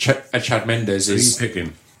v Chad Mendes is... Who are you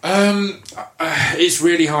picking? It's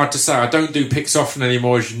really hard to say. I don't do picks often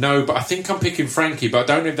anymore, as you know, but I think I'm picking Frankie, but I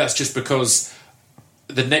don't know if that's just because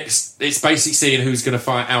it's basically seeing who's going to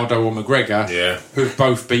fight Aldo or McGregor, who've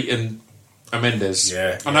both beaten Mendes.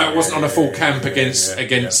 I know it wasn't on a full camp against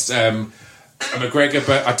McGregor,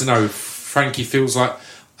 but I don't know. Frankie feels like,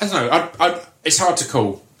 I don't know. It's hard to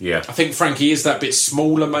call. I think Frankie is that bit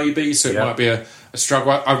smaller, maybe, so it might be a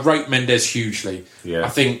struggle. I rate Mendes hugely. I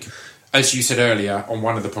think, as you said earlier on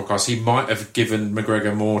one of the podcasts, he might have given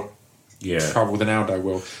McGregor more trouble than Aldo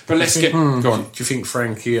will. But let's get go on. Do you think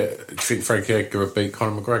Frankie Edgar would beat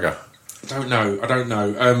Conor McGregor? I don't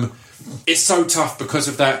know. It's so tough because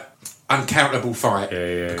of that uncountable fight,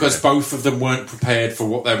 because both of them weren't prepared for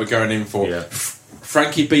what they were going in for.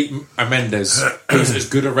 Frankie beat Mendes, who's as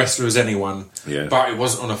good a wrestler as anyone, but it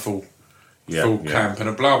wasn't on a full camp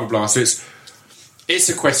and blah blah blah. So it's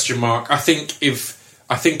a question mark. I think if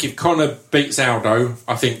Conor beats Aldo,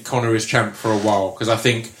 I think Conor is champ for a while, because I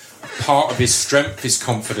think part of his strength is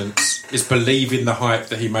confidence, is believing the hype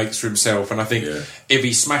that he makes for himself, and I think if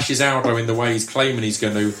he smashes Aldo in the way he's claiming he's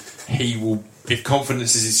going to, he will. If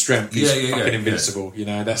confidence is his strength, he's fucking invincible. You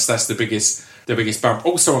know, that's the biggest bump.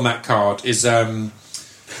 Also on that card is who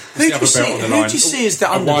do you see as the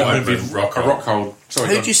underdog? Rockhold.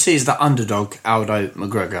 Sorry, who do you see as the underdog? Aldo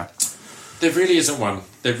McGregor. There really isn't one.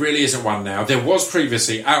 There really isn't one now. There was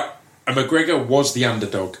previously. McGregor was the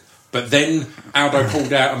underdog, but then Aldo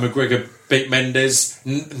pulled out and McGregor beat Mendes.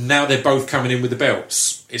 Now they're both coming in with the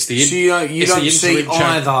belts. It's the so you don't see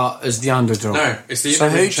either as the underdog. No, it's the. So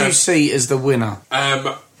who do you see as the winner?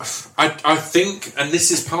 I think, and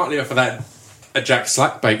this is partly off of that Jack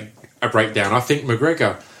Slack breakdown. I think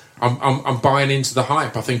McGregor. I'm buying into the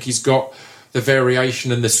hype. I think he's got the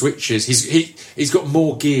variation and the switches. He's got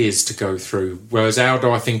more gears to go through, whereas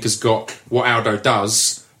Aldo, I think, has got what Aldo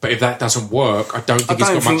does. But if that doesn't work, I don't think he's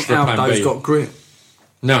got much for a plan B. Aldo's got grit.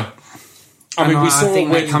 No. I mean, we saw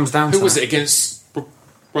when it comes down to who was it against?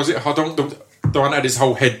 Was it Hodong? The one that had his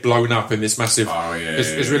whole head blown up in this massive.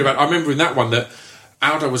 It's really bad. I remember in that one that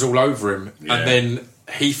Aldo was all over him, and then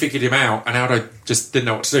he figured him out, and Aldo just didn't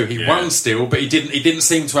know what to do. He won still, but he didn't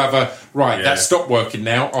seem to have a that stopped working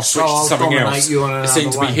now. I'll switch to something else. It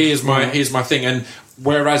seemed to be here's my thing, and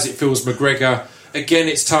whereas it feels McGregor. Again,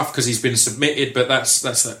 it's tough because he's been submitted, but that's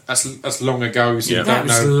long ago. So you don't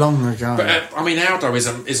know. Long ago. But I mean, Aldo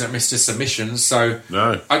isn't Mr. Submission, so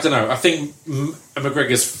no. I don't know. I think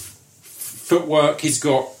McGregor's footwork, he's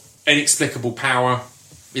got inexplicable power.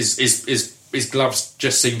 His gloves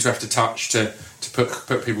just seem to have to touch to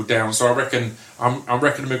put people down. So I reckon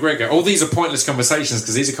McGregor. All these are pointless conversations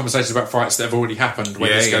because these are conversations about fights that have already happened when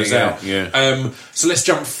this goes out. So let's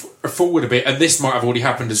jump forward a bit, and this might have already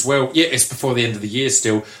happened as well. Yeah, it's before the end of the year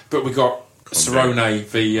still, but we got Cerrone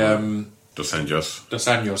v Dos Anjos. Dos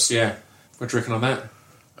Anjos. Yeah, what do you reckon on that?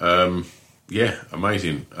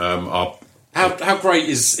 Amazing. How great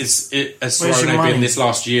is Cerrone been this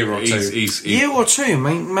last year or two? Year or two,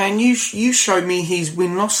 man. You showed me his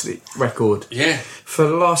win-loss record. Yeah. For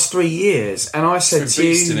the last 3 years, and I said to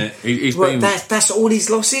you, that's all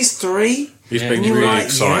his losses, 3. He's been really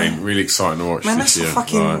exciting, really exciting to watch. Man, this year.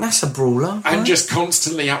 That's a brawler, and just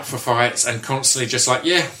constantly up for fights, and constantly just like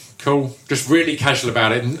cool, just really casual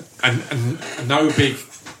about it, and no big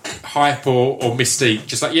hype or mystique.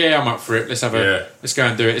 Just like I'm up for it. Let's go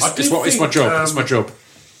and do it. It's my job. It's my job.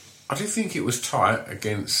 I did think it was tight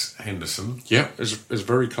against Henderson. Yeah, it was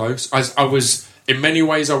very close. I was. In many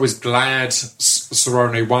ways, I was glad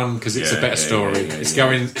Cerrone won because it's a better story. It's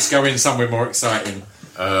going somewhere more exciting.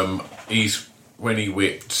 When he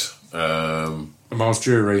whipped Miles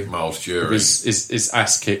Jury. His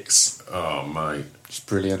ass kicks. Oh mate, it's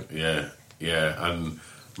brilliant. Yeah, and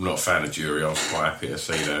I'm not a fan of Jury. I was quite happy to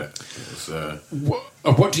see that.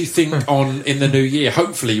 What do you think in the new year?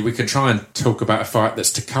 Hopefully, we can try and talk about a fight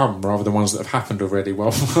that's to come rather than ones that have happened already.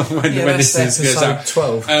 Well, when this goes out,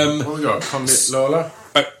 12. What we got? Condit Lawler.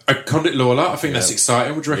 Condit Lawler. I think that's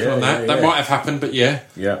exciting. What do you reckon on that? That might have happened, but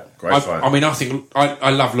great fight. I mean, I think I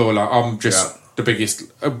love Lawler. the biggest.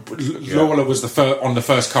 Lawler was on the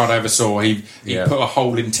first card I ever saw. He put a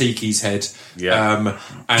hole in Tiki's head, and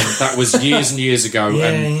that was years and years ago.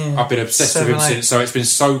 I've been obsessed with him since. So it's been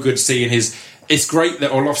so good seeing his. It's great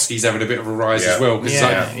that Orlovsky's having a bit of a rise as well, because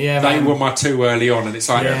they were my two early on, and it's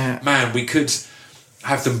like, man, we could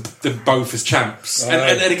have them both as champs.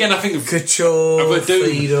 And again, I think of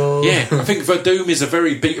Verdum. Yeah, I think Verdum is a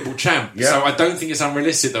very beatable champ. Yeah. So I don't think it's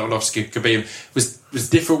unrealistic that Orlovsky could be him. It was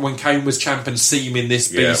different when Kane was champ and Seam in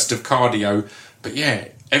this beast of cardio. But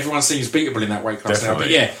everyone seems beatable in that weight class now. But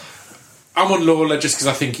I'm on Lawler just because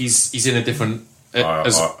I think he's in a different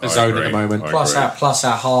zone at the moment. Plus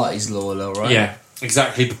our heart is Lawler, right? Yeah,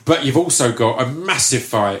 exactly. But you've also got a massive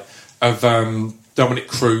fight of Dominic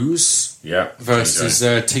Cruz versus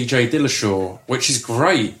TJ Dillashaw, which is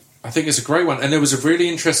great. I think it's a great one. And there was a really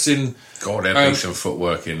interesting... God, there'd be some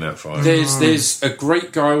footwork in that fight. There's a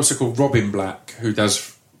great guy also called Robin Black who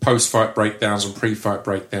does post-fight breakdowns and pre-fight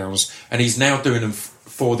breakdowns, and he's now doing them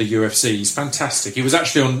for the UFC. He's fantastic. He was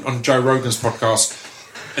actually on Joe Rogan's podcast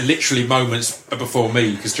literally moments before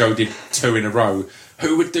me, because Joe did 2 in a row.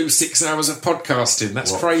 Who would do 6 hours of podcasting?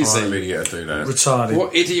 That's crazy. What idiot would do that? Retarded.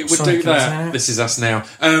 What idiot would do that? This is us now.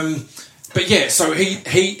 But so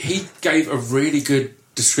he gave a really good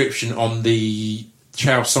description on the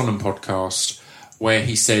Chael Sonnen podcast, where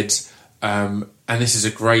he said, and this is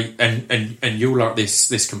a great, and you'll like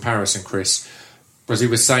this comparison, Chris, because he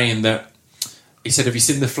was saying that, he said, have you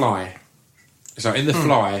seen The Fly? So in The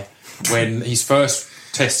Fly, when he's first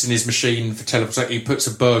testing his machine for teleport, he puts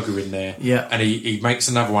a burger in there, and he makes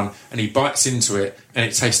another one, and he bites into it, and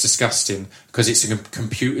it tastes disgusting because it's a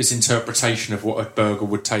computer's interpretation of what a burger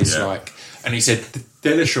would taste like. And he said,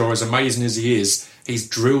 Dillashaw, as amazing as he is, he's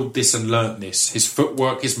drilled this and learnt this. His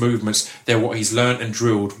footwork, his movements, they're what he's learnt and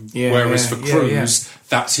drilled. Whereas for Cruz,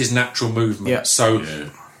 that's his natural movement. So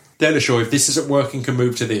Dillashaw, if this isn't working, can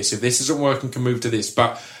move to this. If this isn't working, can move to this.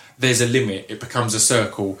 But there's a limit. It becomes a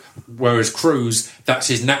circle. Whereas Cruz, that's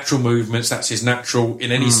his natural movements. That's his natural...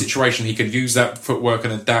 In any situation, he could use that footwork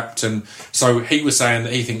and adapt. And so he was saying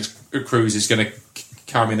that he thinks Cruz is going to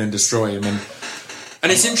come in and destroy him.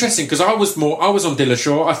 And it's interesting, because I was on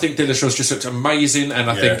Dillashaw. I think Dillashaw's just looked amazing, and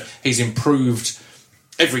I think he's improved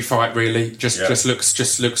every fight, really. Just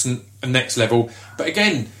looks next level. But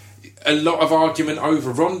again, a lot of argument over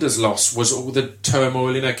Ronda's loss was all the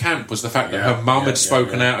turmoil in her camp, was the fact that her mum had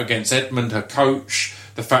spoken out against Edmund, her coach,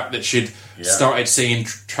 the fact that she'd started seeing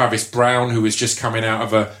Travis Brown, who was just coming out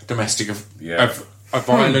of a domestic of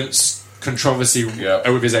violence controversy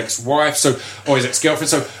with his ex-wife, or his ex-girlfriend.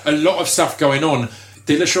 So a lot of stuff going on.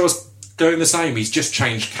 Dillashaw's doing the same. He's just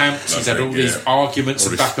changed camps. He's had all these arguments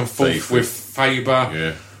and back and forth with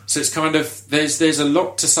Faber. So it's kind of there's a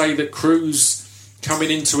lot to say that Cruz, coming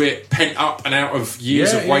into it pent up and out of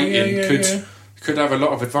years of waiting, could have a lot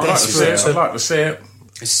of advantage. I'd like to see it.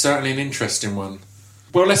 It's certainly an interesting one.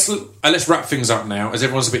 Well, let's wrap things up now, as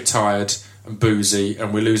everyone's a bit tired and boozy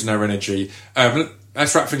and we're losing our energy.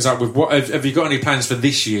 Let's wrap things up with what have you got any plans for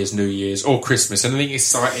this year's New Year's or Christmas? Anything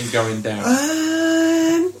exciting going down?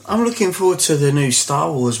 I'm looking forward to the new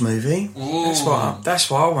Star Wars movie. That's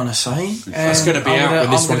what I want to say. That's going to be out when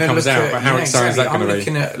this one comes out. But how exciting is that going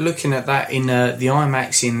to be? I'm looking at that in the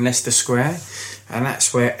IMAX in Leicester Square, and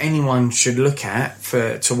that's where anyone should look at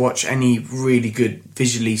to watch any really good,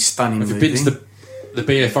 visually stunning movie. Have you been to the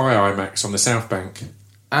BFI IMAX on the South Bank?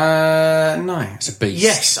 No. It's a beast.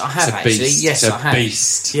 Yes, I have actually. Yes, I have.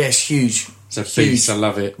 Beast. Yeah, it's huge. It's a beast. I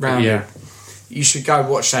love it. You should go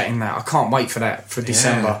watch that in that. I can't wait for that for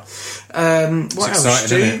December. What else?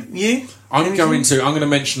 You? I'm going to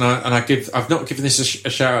mention, and I've not given this a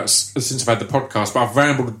shout out since I've had the podcast, but I've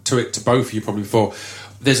rambled to it to both of you probably before.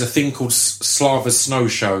 There's a thing called Slava's Snow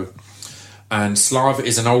Show, and Slava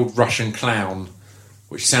is an old Russian clown,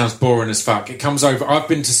 which sounds boring as fuck. It comes over. I've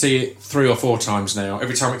been to see it 3 or 4 times now.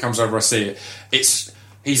 Every time it comes over, I see it.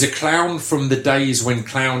 He's a clown from the days when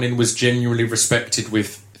clowning was genuinely respected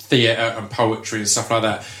with theatre and poetry and stuff like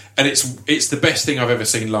that, and it's the best thing I've ever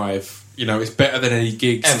seen live. You know, it's better than any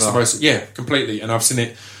gigs. Completely. And I've seen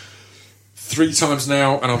it 3 times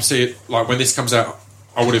now, and I'll see it like when this comes out.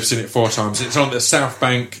 I would have seen it 4 times. It's on the South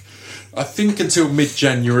Bank, I think, until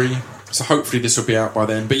mid-January. So hopefully this will be out by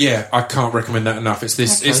then. But yeah, I can't recommend that enough. It's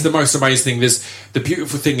the most amazing thing. The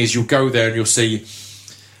beautiful thing is you'll go there and you'll see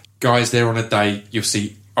guys there on a date. You'll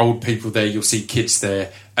see old people there. You'll see kids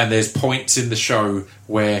there. And there's points in the show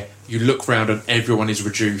where you look round and everyone is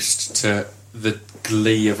reduced to the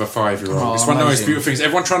glee of a 5-year-old. It's one of the most beautiful things.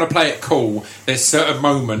 Everyone trying to play it cool. There's certain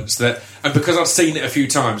moments that, and because I've seen it a few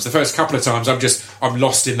times, the first couple of times I'm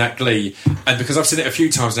lost in that glee. And because I've seen it a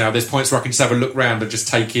few times now, there's points where I can just have a look round and just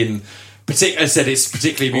take in As I said, it's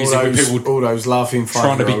particularly music with people all those laughing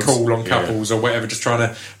trying to be cool on couples or whatever, just trying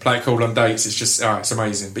to play it cool on dates. It's just, it's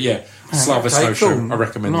amazing. But yeah, Slava Snowshoe, I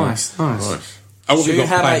recommend nice. What have you got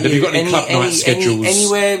planned? Have you got any club night schedules?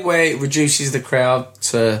 Anywhere where it reduces the crowd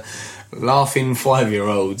to laughing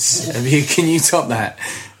 5-year-olds? Can you top that?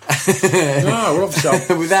 No, well,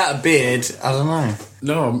 obviously without a beard, I don't know.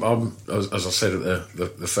 No, I'm as I said at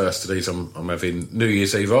the first of these, I'm having New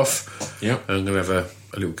Year's Eve off. Yeah, I'm going to have a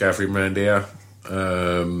little gathering round here.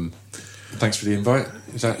 Thanks for the invite.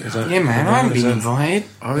 Is that yeah, man? I haven't been invited.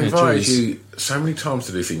 I've invited you so many times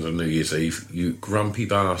to do things on New Year's Eve. You grumpy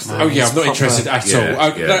bastard. Oh yeah, I'm not interested at all.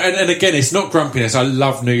 And again, it's not grumpiness. I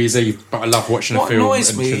love New Year's Eve, but I love watching a film. What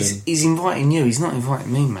annoys me is he's inviting you. He's not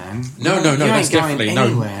inviting me, man. No. That's definitely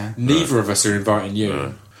anywhere. No. Neither of us are inviting you.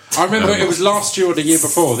 No. I remember it was last year or the year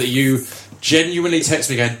before that you genuinely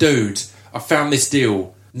texted me going, "Dude, I found this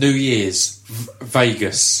deal. New Year's,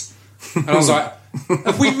 Vegas," and I was like.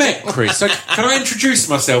 Have we met, Chris? Can I introduce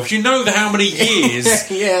myself? Do you know how many years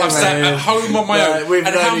I've sat at home on my own, and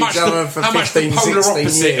how much the polar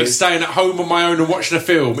opposite years. of staying at home on my own and watching a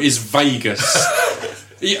film is Vegas?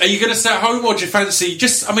 Are you going to stay at home, or do you fancy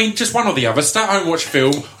just one or the other? Stay at home, watch a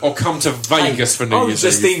film, or come to Vegas for New Year's Eve? I was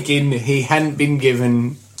just thinking he hadn't been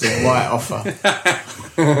given the right offer.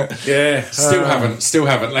 Yeah, still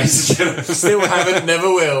haven't, ladies and gentlemen. Still haven't,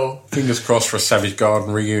 never will. Fingers crossed for a Savage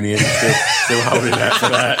Garden reunion. Still holding out for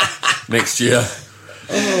that next year.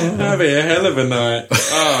 That'd be a hell of a night.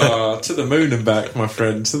 To the moon and back, my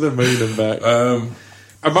friend. To the moon and back.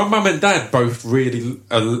 And my mum and dad both really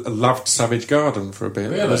loved Savage Garden for a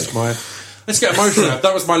bit. Really? Let's get emotional.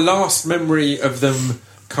 That was my last memory of them.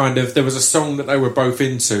 Kind of, there was a song that they were both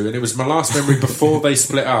into, and it was my last memory before they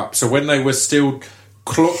split up. So when they were still,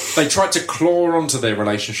 they tried to claw onto their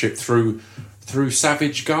relationship through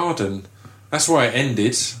Savage Garden. That's why it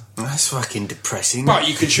ended. That's fucking depressing. But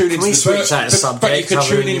you can tune into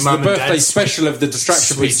the birthday special of the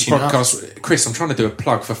Distraction Pieces podcast. Chris, I'm trying to do a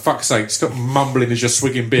plug, for fuck's sake. Stop mumbling as you're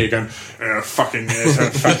swigging beer, going, fucking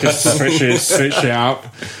switch it up.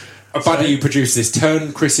 A buddy who produced this,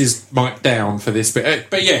 turn Chris's mic down for this bit.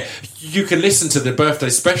 But yeah, you can listen to the birthday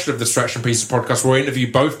special of the Distraction Pieces podcast, where I interview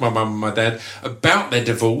both my mum and my dad about their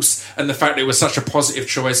divorce and the fact that it was such a positive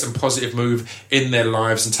choice and positive move in their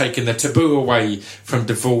lives and taking the taboo away from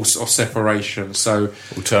divorce or separation. So,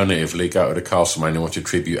 alternatively, go to the Castlemaine and watch a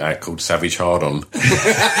tribute act called Savage Hard-On.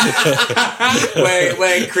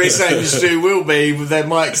 where Chris and Stu will be with their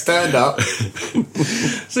mics turned up.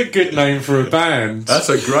 It's a good name for a band. That's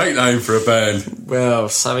a great name for a band. Well,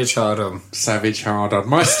 Savage Hard-On. Savage Hard-On.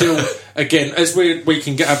 My still, again, as we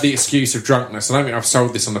can have the excuse of drunkenness, I don't think I've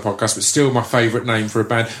sold this on the podcast, but still my favourite name for a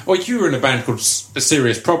band. Well, you were in a band called A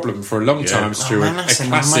Serious Problem for a long time, Stuart. Man, that's a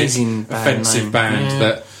classic, offensive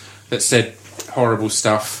band that said horrible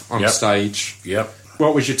stuff on stage. Yep.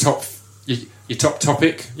 What was your top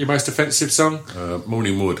topic, your most offensive song?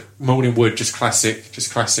 Morning Wood, just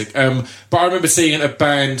classic. But I remember seeing a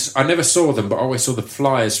band, I never saw them, but I always saw the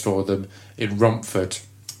flyers for them in Romford.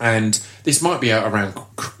 And this might be out around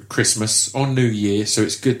Christmas or New Year, so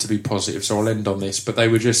it's good to be positive, so I'll end on this. But they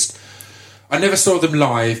were just, I never saw them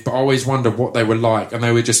live, but I always wondered what they were like, and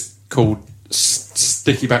they were just called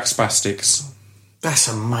Sticky Back Spastics. That's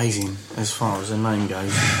amazing as far as the name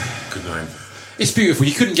goes. Good name. It's beautiful.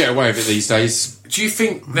 You couldn't get away with it these days. Do you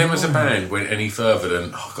think them as a band went any further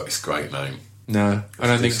than, I've got this great name? No, I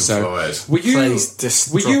don't think so. Flyers. Were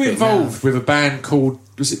you involved with a band called,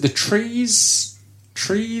 was it the Trees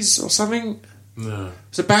or something? No.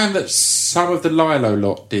 It's a band that some of the Lilo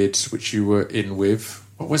lot did, which you were in with.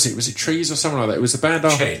 What was it? Was it Trees or something like that? It was a band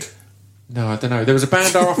after... Ched. No, I don't know. There was a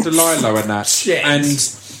band after Lilo and that. Ched. And...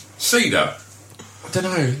 Cedar. I don't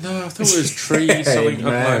know. No, I thought it was Trees. Something.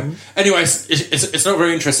 I don't know. Anyway, it's not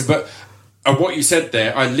very interesting. But what you said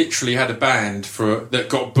there, I literally had a band that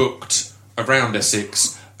got booked around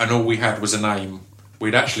Essex, and all we had was a name. I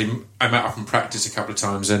met up and practiced a couple of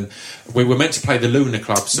times, and we were meant to play the Lunar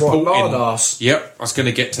Club. What, Lardass? Yep, I was going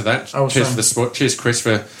to get to that. Cheers for the spot. Cheers, Chris,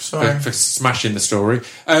 for smashing the story.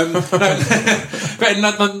 No,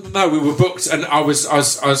 we were booked, and I was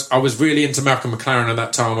really into Malcolm McLaren at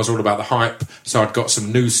that time. I was all about the hype, so I'd got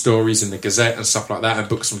some news stories in the Gazette and stuff like that, and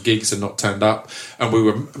booked some gigs and not turned up. And we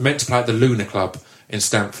were meant to play at the Lunar Club in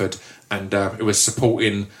Stamford, and it was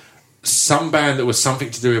supporting some band that was something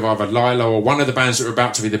to do with either Lilo or one of the bands that were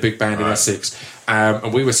about to be the big band in Essex,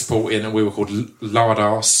 and we were supporting, and we were called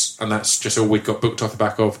Lardass, and that's just all we got booked off the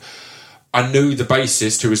back of. I knew the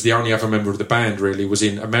bassist, who was the only other member of the band really, was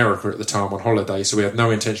in America at the time on holiday, so we had no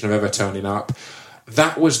intention of ever turning up.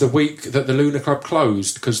 That was the week that the Lunar Club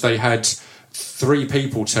closed, because they had 3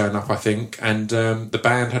 people turn up, I think, and the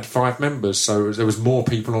band had 5 members, so there was more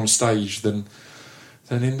people on stage than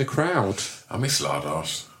in the crowd. I miss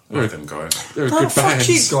Lardass. Love them guys. They're a good band. Fuck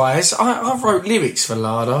you guys. I wrote lyrics for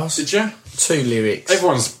Lardass. Did you? 2 lyrics.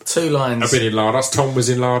 Everyone's 2 lines. I've been in Lardass. Tom was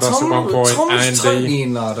in Lardass at one point. Tom was Andy. totally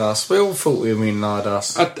in Lardass. We all thought we were in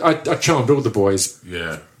Lardass. I charmed all the boys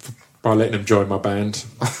by letting them join my band.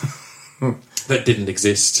 That didn't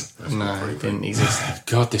exist. No, it didn't exist.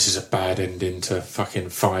 God, this is a bad ending to fucking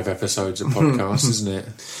 5 episodes of podcast, isn't it?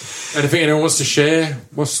 Anything anyone wants to share?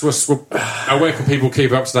 Where can people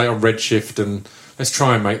keep up to date on Redshift? And let's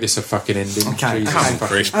try and make this a fucking ending. Okay.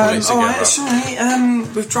 Chris, Alright, sorry.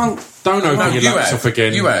 We've drunk. Don't open your laptop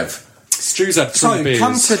again. You have. Stu's had 3 beers.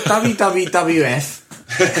 Come to WWF.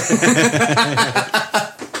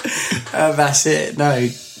 That's it. No,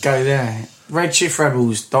 go there.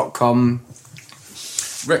 RedShiftRebels.com.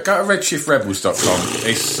 Go to redshiftrebels.com.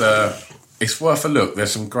 It's worth a look.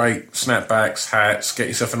 There's some great snapbacks, hats. Get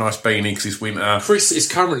yourself a nice beanie because it's winter. Chris is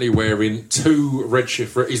currently wearing 2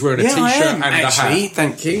 Redshift. He's wearing a t-shirt and a hat.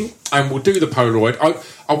 Thank you. And we'll do the Polaroid.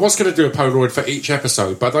 I was going to do a Polaroid for each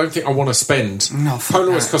episode, but I don't think I want to spend.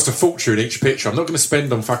 Polaroids cost a fortune each picture. I'm not going to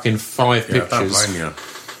spend on fucking 5 pictures. Don't blame you.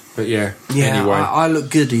 But yeah. Anyway, I look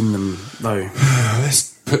good in them though.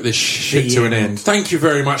 Let's put this shit to an end. Thank you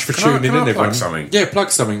very much for tuning in, everyone. Plug something? Yeah,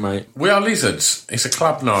 plug something, mate. We Are Lizards. It's a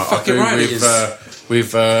club night. Fucking right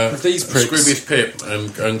with these pricks. Scroobius Pip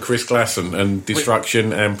and Chris Glasson and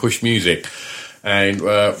Destruction and Push Music. And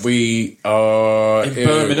we are in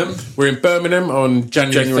Birmingham. We're in Birmingham on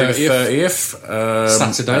January 30th.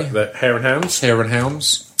 Saturday. At the Hare and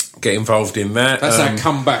Hounds. Get involved in that. That's our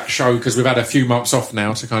comeback show because we've had a few months off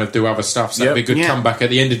now to kind of do other stuff. So that'd be a good comeback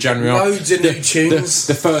at the end of January. Loads of new tunes.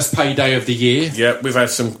 The first payday of the year. Yeah, we've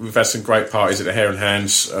had some great parties at the Hare and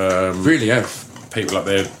Hounds. Really have. People up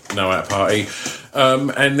there know how to party.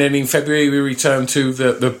 And then in February we return to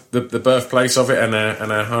the birthplace of it and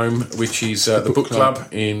our home, which is the Book Club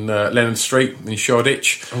in Lennon Street in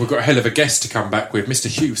Shoreditch. And we've got a hell of a guest to come back with, Mr.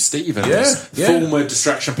 Hugh Stevens, former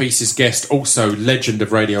Distraction Pieces guest, also legend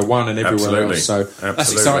of Radio 1 and everywhere else. So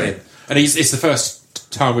that's exciting. And it's the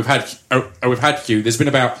first time we've had Hugh. There's been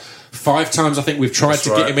about 5 times I think we've tried to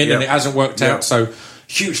get him in and it hasn't worked out. So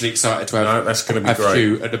hugely excited to have, that's going to be great.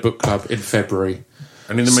 Hugh at the Book Club in February.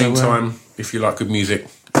 And in the meantime, if you like good music,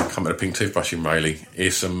 come to the Pink Toothbrush in Rayleigh.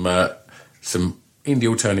 Here's some indie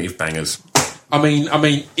alternative bangers. I mean,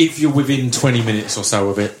 if you're within 20 minutes or so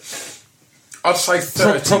of it, I'd say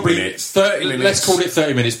 30 minutes. 30 minutes. Let's call it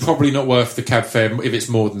 30 minutes. Probably not worth the cab fare if it's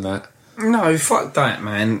more than that. No, fuck that,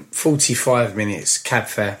 man. 45 minutes cab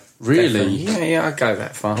fare. Really? Definitely. Yeah, I'd go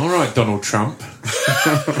that far. All right, Donald Trump.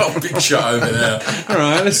 Big shot over there. All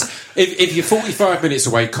right, if you're 45 minutes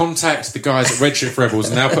away, contact the guys at Redshift Rebels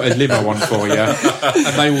and they'll put a limo on for you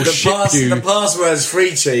and they will ship you... The password's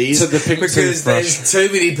free cheese to the Pink because Toothbrush. There's too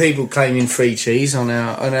many people claiming free cheese on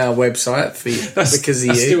our website because of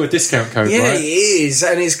you. That's still a discount code, yeah, right? it is,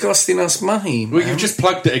 and it's costing us money. Well, you've just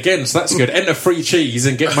plugged it again, so that's good. Enter free cheese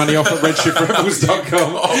and get money off at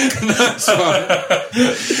redshifrebels.com. That's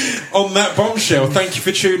fine. On that bombshell, thank you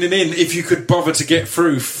for tuning in. If you could bother to get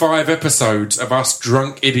through 5 episodes of us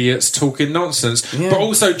drunk idiots talking nonsense, but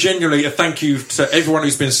also genuinely a thank you to everyone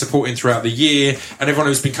who's been supporting throughout the year and everyone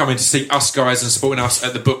who's been coming to see us guys and supporting us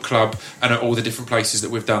at the book club and at all the different places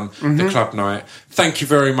that we've done the club night. Thank you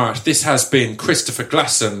very much. This has been Christopher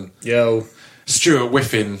Glasson. Yo. Stuart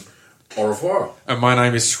Whiffin. Au revoir. And my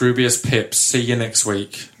name is Scroobius Pips. See you next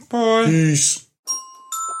week. Bye. Peace.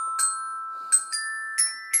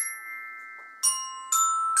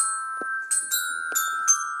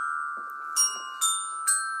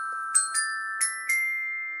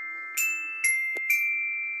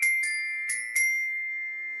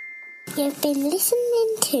 You've been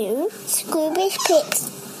listening to Scroobius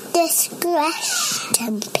Pip's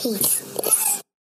Distraction Pieces.